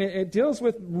verse 9, it deals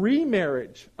with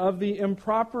remarriage of the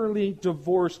improperly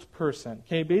divorced person.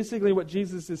 Okay, basically what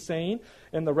Jesus is saying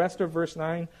in the rest of verse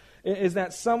 9 is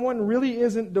that someone really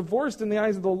isn't divorced in the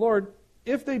eyes of the Lord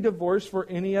if they divorce for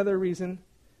any other reason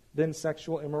than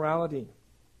sexual immorality.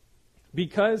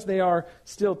 Because they are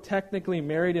still technically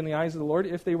married in the eyes of the Lord,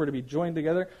 if they were to be joined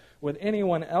together with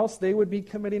anyone else, they would be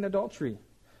committing adultery.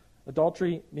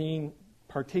 Adultery meaning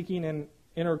partaking in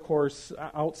intercourse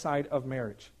outside of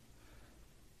marriage.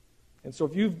 And so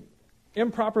if you've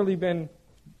improperly been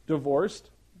divorced,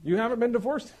 you haven't been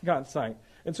divorced in God's sight.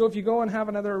 And so if you go and have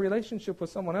another relationship with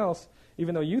someone else,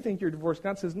 even though you think you're divorced,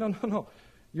 God says, no,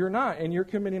 you're not. And you're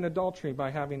committing adultery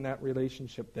by having that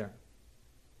relationship there.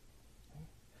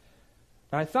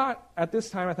 At this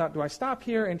time, do I stop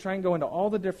here and try and go into all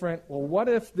the different, well, what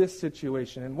if this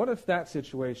situation, and what if that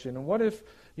situation, and what if,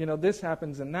 this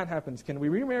happens and that happens? Can we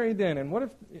remarry then? And what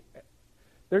if...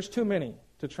 There's too many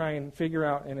to try and figure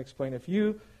out and explain. If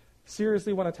you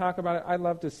seriously want to talk about it, I'd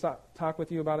love to talk with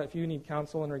you about it. If you need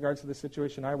counsel in regards to this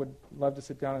situation, I would love to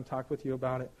sit down and talk with you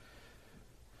about it.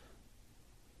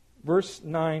 Verse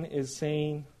 9 is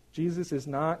saying Jesus is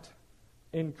not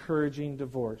encouraging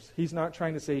divorce. He's not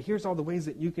trying to say, here's all the ways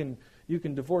that you can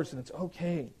divorce and it's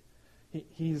okay.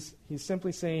 He's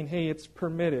simply saying, hey, it's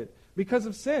permitted because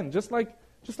of sin. Just like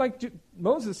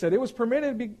Moses said, it was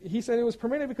permitted. He said it was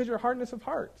permitted because of your hardness of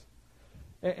heart.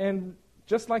 And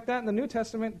just like that in the New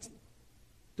Testament,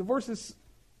 divorce is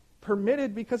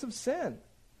permitted because of sin.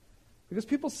 Because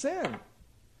people sin.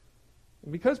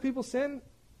 And because people sin,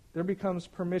 there becomes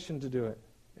permission to do it.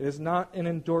 It is not an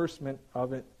endorsement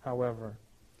of it, however.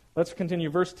 Let's continue.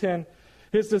 Verse 10.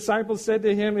 His disciples said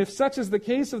to him, if such is the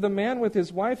case of the man with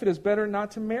his wife, it is better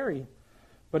not to marry.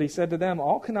 But he said to them,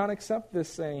 all cannot accept this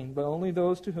saying, but only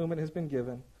those to whom it has been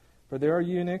given. For there are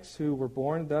eunuchs who were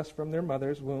born thus from their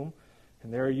mother's womb,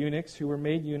 and there are eunuchs who were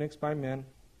made eunuchs by men,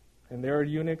 and there are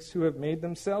eunuchs who have made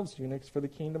themselves eunuchs for the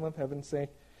kingdom of heaven's sake.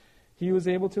 He who is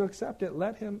able to accept it,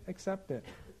 let him accept it.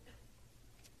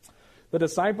 The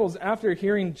disciples, after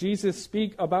hearing Jesus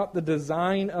speak about the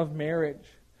design of marriage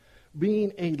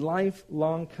being a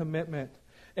lifelong commitment,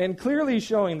 and clearly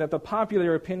showing that the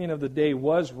popular opinion of the day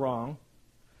was wrong,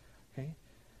 okay,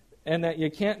 and that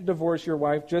you can't divorce your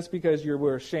wife just because you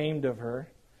were ashamed of her,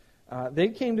 they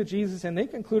came to Jesus and they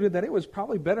concluded that it was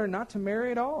probably better not to marry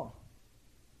at all.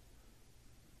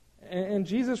 And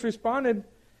Jesus responded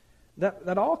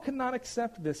that all could not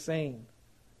accept this saying.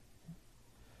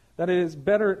 That it is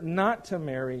better not to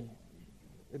marry.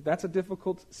 That's a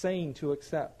difficult saying to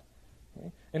accept.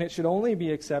 Okay? And it should only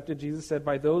be accepted, Jesus said,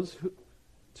 by those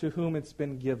to whom it's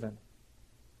been given.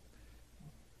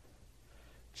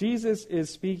 Jesus is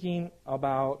speaking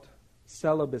about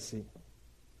celibacy.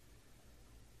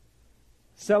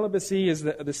 Celibacy is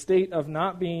the state of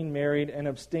not being married and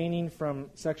abstaining from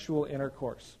sexual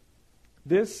intercourse.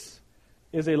 This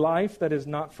is a life that is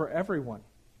not for everyone,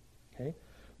 okay,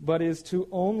 but is to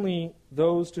only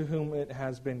those to whom it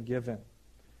has been given.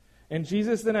 And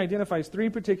Jesus then identifies three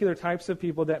particular types of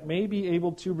people that may be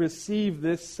able to receive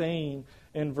this saying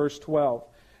in verse 12.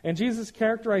 And Jesus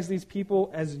characterized these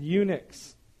people as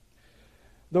eunuchs.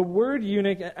 The word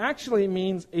eunuch actually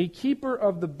means a keeper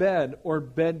of the bed or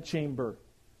bedchamber.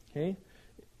 Okay?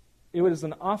 It was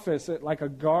an office, like a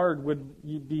guard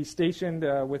would be stationed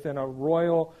within a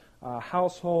royal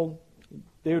household.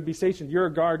 They would be stationed. You're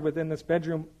a guard within this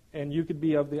bedroom, and you could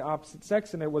be of the opposite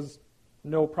sex, and it was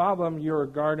no problem. You're a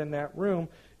guard in that room.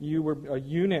 You were a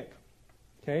eunuch,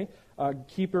 okay? A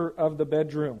keeper of the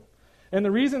bedroom. And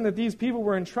the reason that these people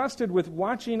were entrusted with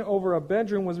watching over a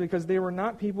bedroom was because they were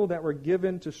not people that were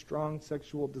given to strong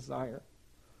sexual desire.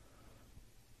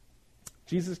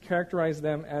 Jesus characterized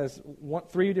them as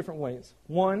three different ways.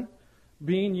 One,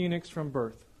 being eunuchs from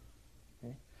birth.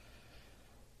 Okay?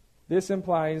 This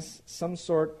implies some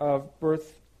sort of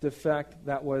birth defect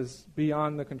that was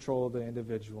beyond the control of the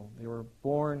individual. They were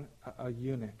born a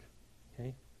eunuch.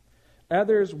 Okay?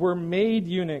 Others were made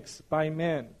eunuchs by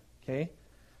men, okay,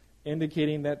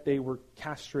 indicating that they were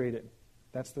castrated.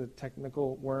 That's the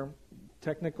technical word.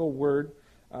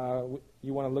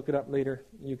 You want to look it up later,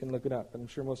 you can look it up. I'm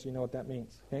sure most of you know what that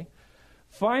means. Okay?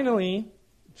 Finally,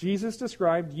 Jesus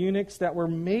described eunuchs that were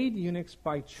made eunuchs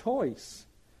by choice.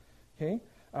 Okay?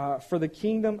 For the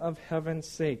kingdom of heaven's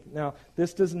sake. Now,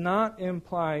 this does not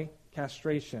imply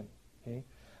castration, okay?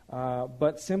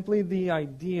 But simply the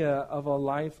idea of a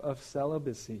life of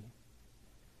celibacy.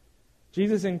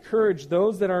 Jesus encouraged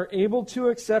those that are able to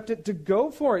accept it to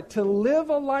go for it, to live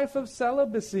a life of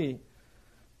celibacy.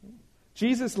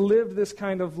 Jesus lived this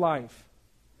kind of life.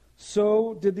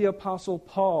 So did the Apostle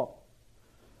Paul.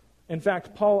 In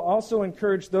fact, Paul also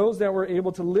encouraged those that were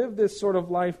able to live this sort of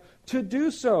life to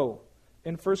do so.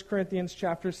 In 1 Corinthians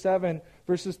chapter 7,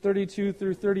 verses 32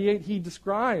 through 38, he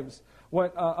describes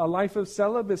what a life of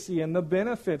celibacy and the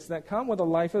benefits that come with a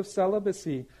life of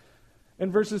celibacy.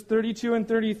 In verses 32 and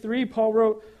 33, Paul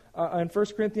wrote in 1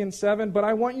 Corinthians 7, "But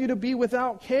I want you to be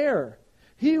without care.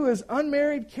 He who is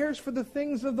unmarried cares for the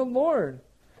things of the Lord,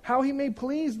 how he may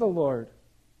please the Lord."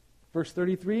 Verse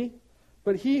 33,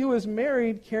 "But he who is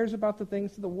married cares about the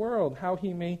things of the world, how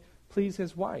he may please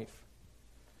his wife."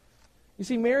 You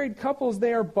see, married couples,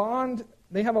 they have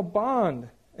a bond,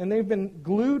 and they've been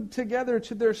glued together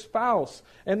to their spouse,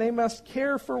 and they must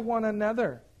care for one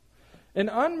another. An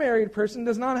unmarried person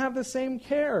does not have the same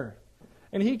care,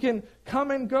 and he can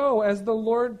come and go as the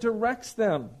Lord directs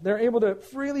them. They're able to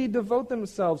freely devote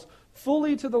themselves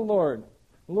fully to the Lord.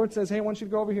 The Lord says, "Hey, I want you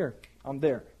to go over here. I'm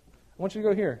there. I want you to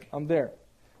go here. I'm there.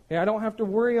 Hey, I don't have to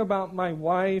worry about my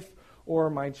wife or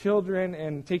my children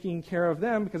and taking care of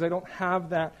them because I don't have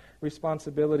that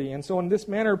responsibility." And so in this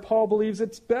manner, Paul believes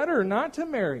it's better not to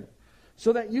marry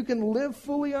so that you can live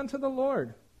fully unto the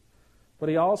Lord. But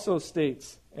he also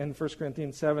states in 1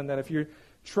 Corinthians 7 that if you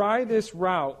try this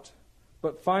route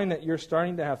but find that you're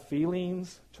starting to have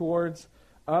feelings towards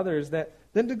others, then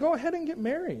to go ahead and get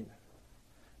married.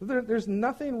 There's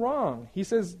nothing wrong. He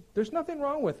says there's nothing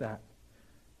wrong with that.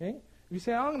 Okay? If you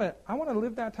say, I want to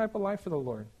live that type of life for the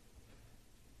Lord,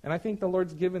 and I think the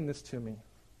Lord's given this to me,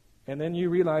 and then you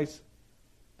realize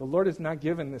the Lord has not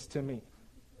given this to me.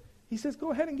 He says,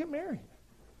 go ahead and get married.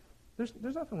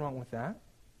 There's nothing wrong with that.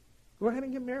 Go ahead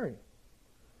and get married.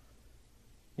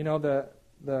 You know,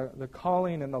 the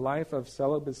calling and the life of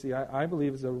celibacy, I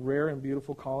believe, is a rare and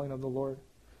beautiful calling of the Lord,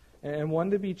 and one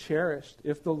to be cherished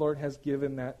if the Lord has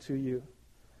given that to you.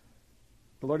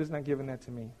 The Lord has not given that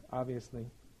to me, obviously.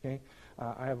 Okay,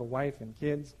 I have a wife and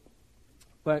kids,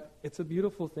 but it's a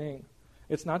beautiful thing.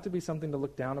 It's not to be something to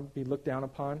be looked down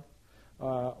upon,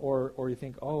 or you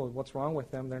think, oh, what's wrong with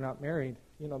them? They're not married.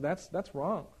 You know, that's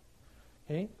wrong.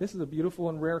 Okay, this is a beautiful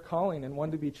and rare calling, and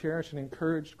one to be cherished and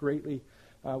encouraged greatly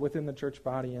within the church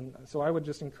body. And so I would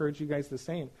just encourage you guys the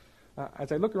same.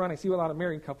 As I look around, I see a lot of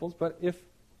married couples, but if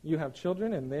you have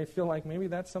children and they feel like maybe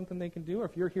that's something they can do, or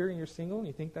if you're here and you're single and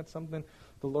you think that's something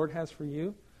the Lord has for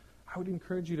you, I would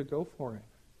encourage you to go for it.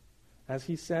 As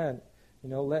he said, you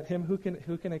know, let him who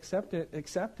can accept it,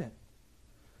 accept it.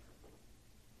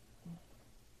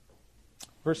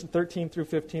 Verse 13 through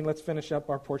 15, let's finish up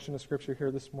our portion of Scripture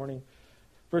here this morning.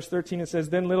 Verse 13, it says,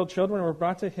 "Then little children were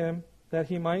brought to him that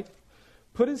he might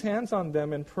put his hands on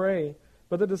them and pray.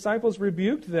 But the disciples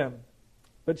rebuked them.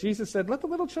 But Jesus said, "Let the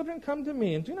little children come to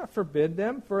me, and do not forbid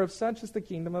them, for of such is the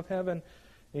kingdom of heaven."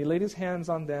 And he laid his hands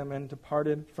on them and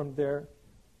departed from there.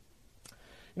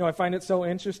 I find it so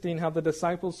interesting how the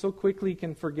disciples so quickly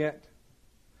can forget.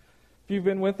 If you've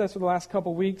been with us for the last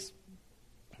couple weeks,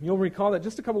 you'll recall that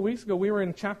just a couple weeks ago we were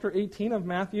in chapter 18 of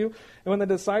Matthew, and when the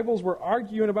disciples were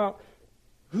arguing about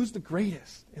who's the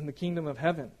greatest in the kingdom of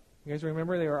heaven. You guys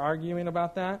remember they were arguing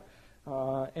about that?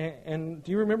 And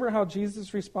do you remember how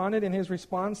Jesus responded in his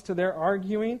response to their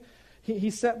arguing?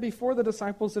 He set before the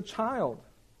disciples a child.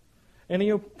 And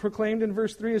he proclaimed in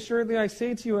verse 3, "Assuredly I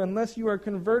say to you, unless you are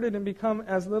converted and become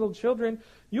as little children,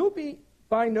 you'll be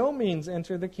by no means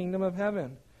enter the kingdom of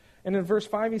heaven." And in verse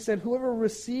 5 he said, "Whoever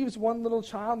receives one little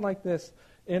child like this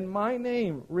in my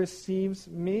name receives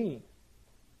me."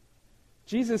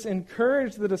 Jesus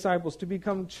encouraged the disciples to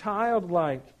become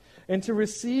childlike and to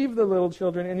receive the little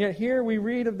children. And yet here we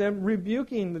read of them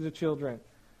rebuking the children.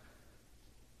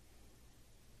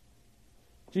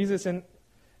 Jesus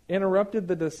interrupted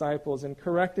the disciples and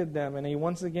corrected them, and he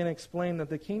once again explained that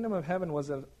the kingdom of heaven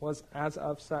was as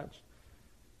of such.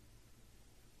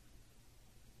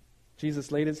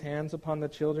 Jesus laid his hands upon the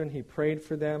children. He prayed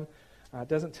for them. It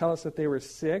doesn't tell us that they were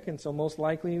sick, and so most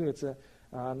likely it's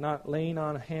not laying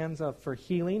on hands for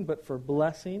healing, but for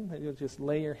blessing. That you'll just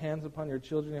lay your hands upon your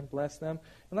children and bless them.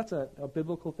 And that's a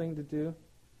biblical thing to do.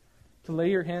 To lay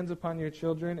your hands upon your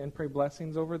children and pray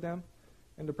blessings over them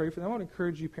and to pray for them. I want to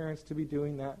encourage you parents to be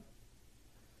doing that.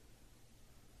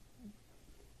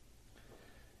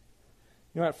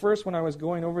 At first when I was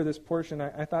going over this portion,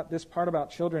 I thought this part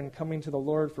about children coming to the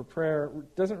Lord for prayer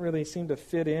doesn't really seem to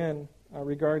fit in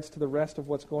regards to the rest of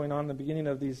what's going on in the beginning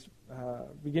of these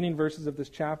beginning verses of this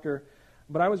chapter,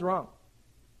 but I was wrong.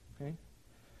 Okay?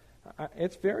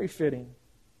 It's very fitting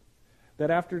that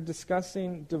after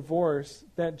discussing divorce,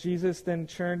 that Jesus then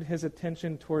turned his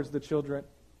attention towards the children.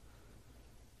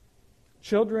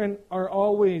 Children are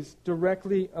always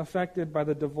directly affected by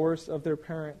the divorce of their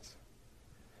parents.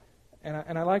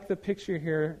 And I like the picture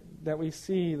here that we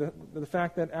see, the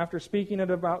fact that after speaking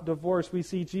about divorce, we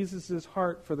see Jesus'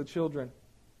 heart for the children.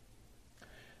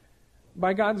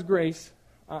 By God's grace,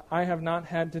 I have not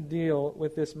had to deal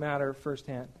with this matter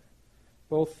firsthand.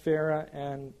 Both Farah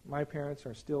and my parents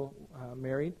are still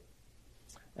married.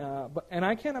 And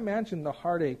I can't imagine the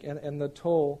heartache and the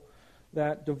toll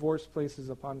that divorce places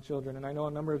upon children. And I know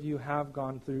a number of you have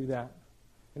gone through that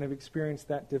and have experienced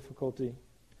that difficulty.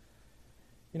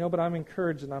 But I'm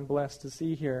encouraged and I'm blessed to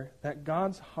see here that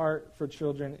God's heart for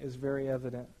children is very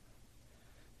evident.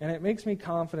 And it makes me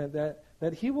confident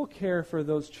that he will care for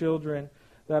those children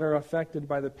that are affected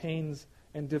by the pains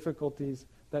and difficulties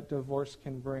that divorce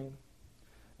can bring.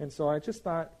 And so I just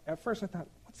thought, at first I thought,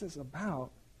 what's this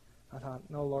about? I thought,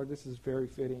 no, Lord, this is very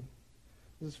fitting.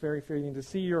 This is very fitting to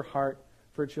see your heart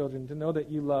for children, to know that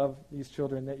you love these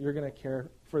children, that you're going to care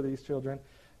for these children.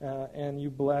 And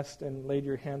you blessed and laid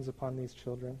your hands upon these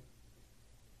children.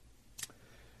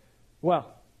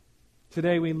 Well,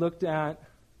 today we looked at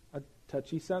a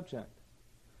touchy subject.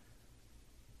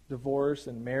 Divorce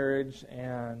and marriage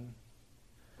and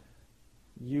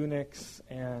eunuchs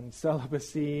and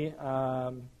celibacy.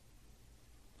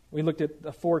 We looked at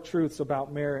the 4 truths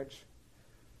about marriage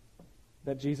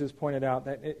that Jesus pointed out,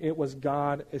 that it was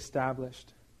God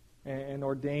established and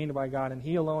ordained by God, and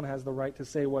he alone has the right to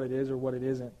say what it is or what it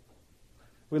isn't.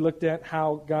 We looked at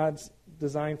how God's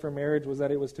design for marriage was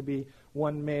that it was to be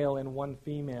one male and one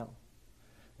female,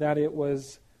 that it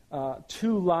was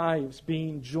 2 lives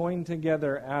being joined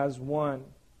together as one,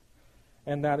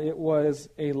 and that it was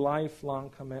a lifelong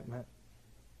commitment.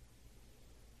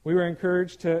 We were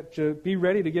encouraged to be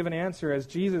ready to give an answer as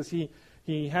Jesus, he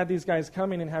had these guys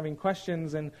coming and having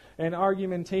questions and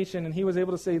argumentation, and he was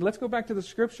able to say, let's go back to the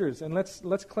Scriptures and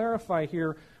let's clarify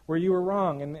here where you were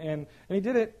wrong. And he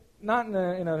did it not in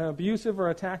an abusive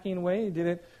or attacking way. He did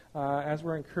it as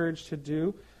we're encouraged to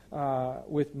do,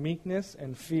 with meekness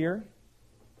and fear.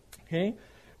 Okay?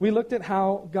 We looked at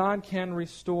how God can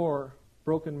restore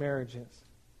broken marriages.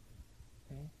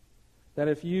 Okay? That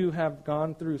if you have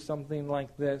gone through something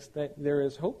like this, that there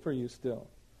is hope for you still.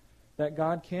 That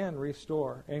God can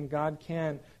restore, and God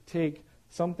can take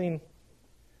something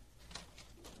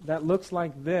that looks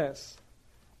like this,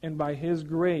 and by his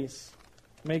grace,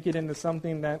 make it into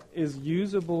something that is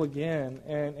usable again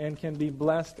and can be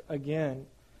blessed again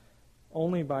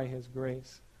only by his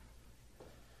grace.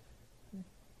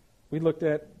 We looked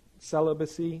at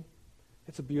celibacy.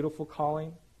 It's a beautiful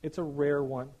calling. It's a rare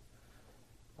one.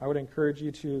 I would encourage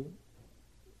you to,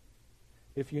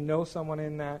 if you know someone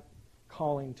in that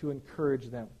calling, to encourage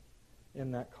them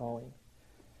in that calling.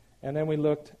 And then we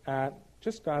looked at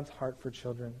just God's heart for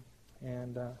children.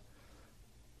 And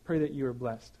pray that you are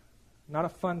blessed. Not a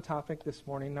fun topic this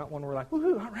morning, not one we're like,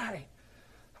 woohoo, all right,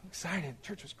 I'm excited,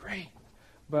 church was great.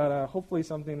 But hopefully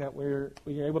something that we're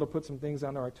able to put some things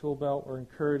under our tool belt. We're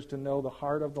encouraged to know the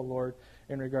heart of the Lord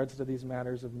in regards to these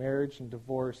matters of marriage and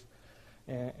divorce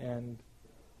and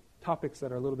topics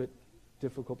that are a little bit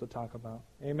difficult to talk about.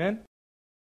 Amen?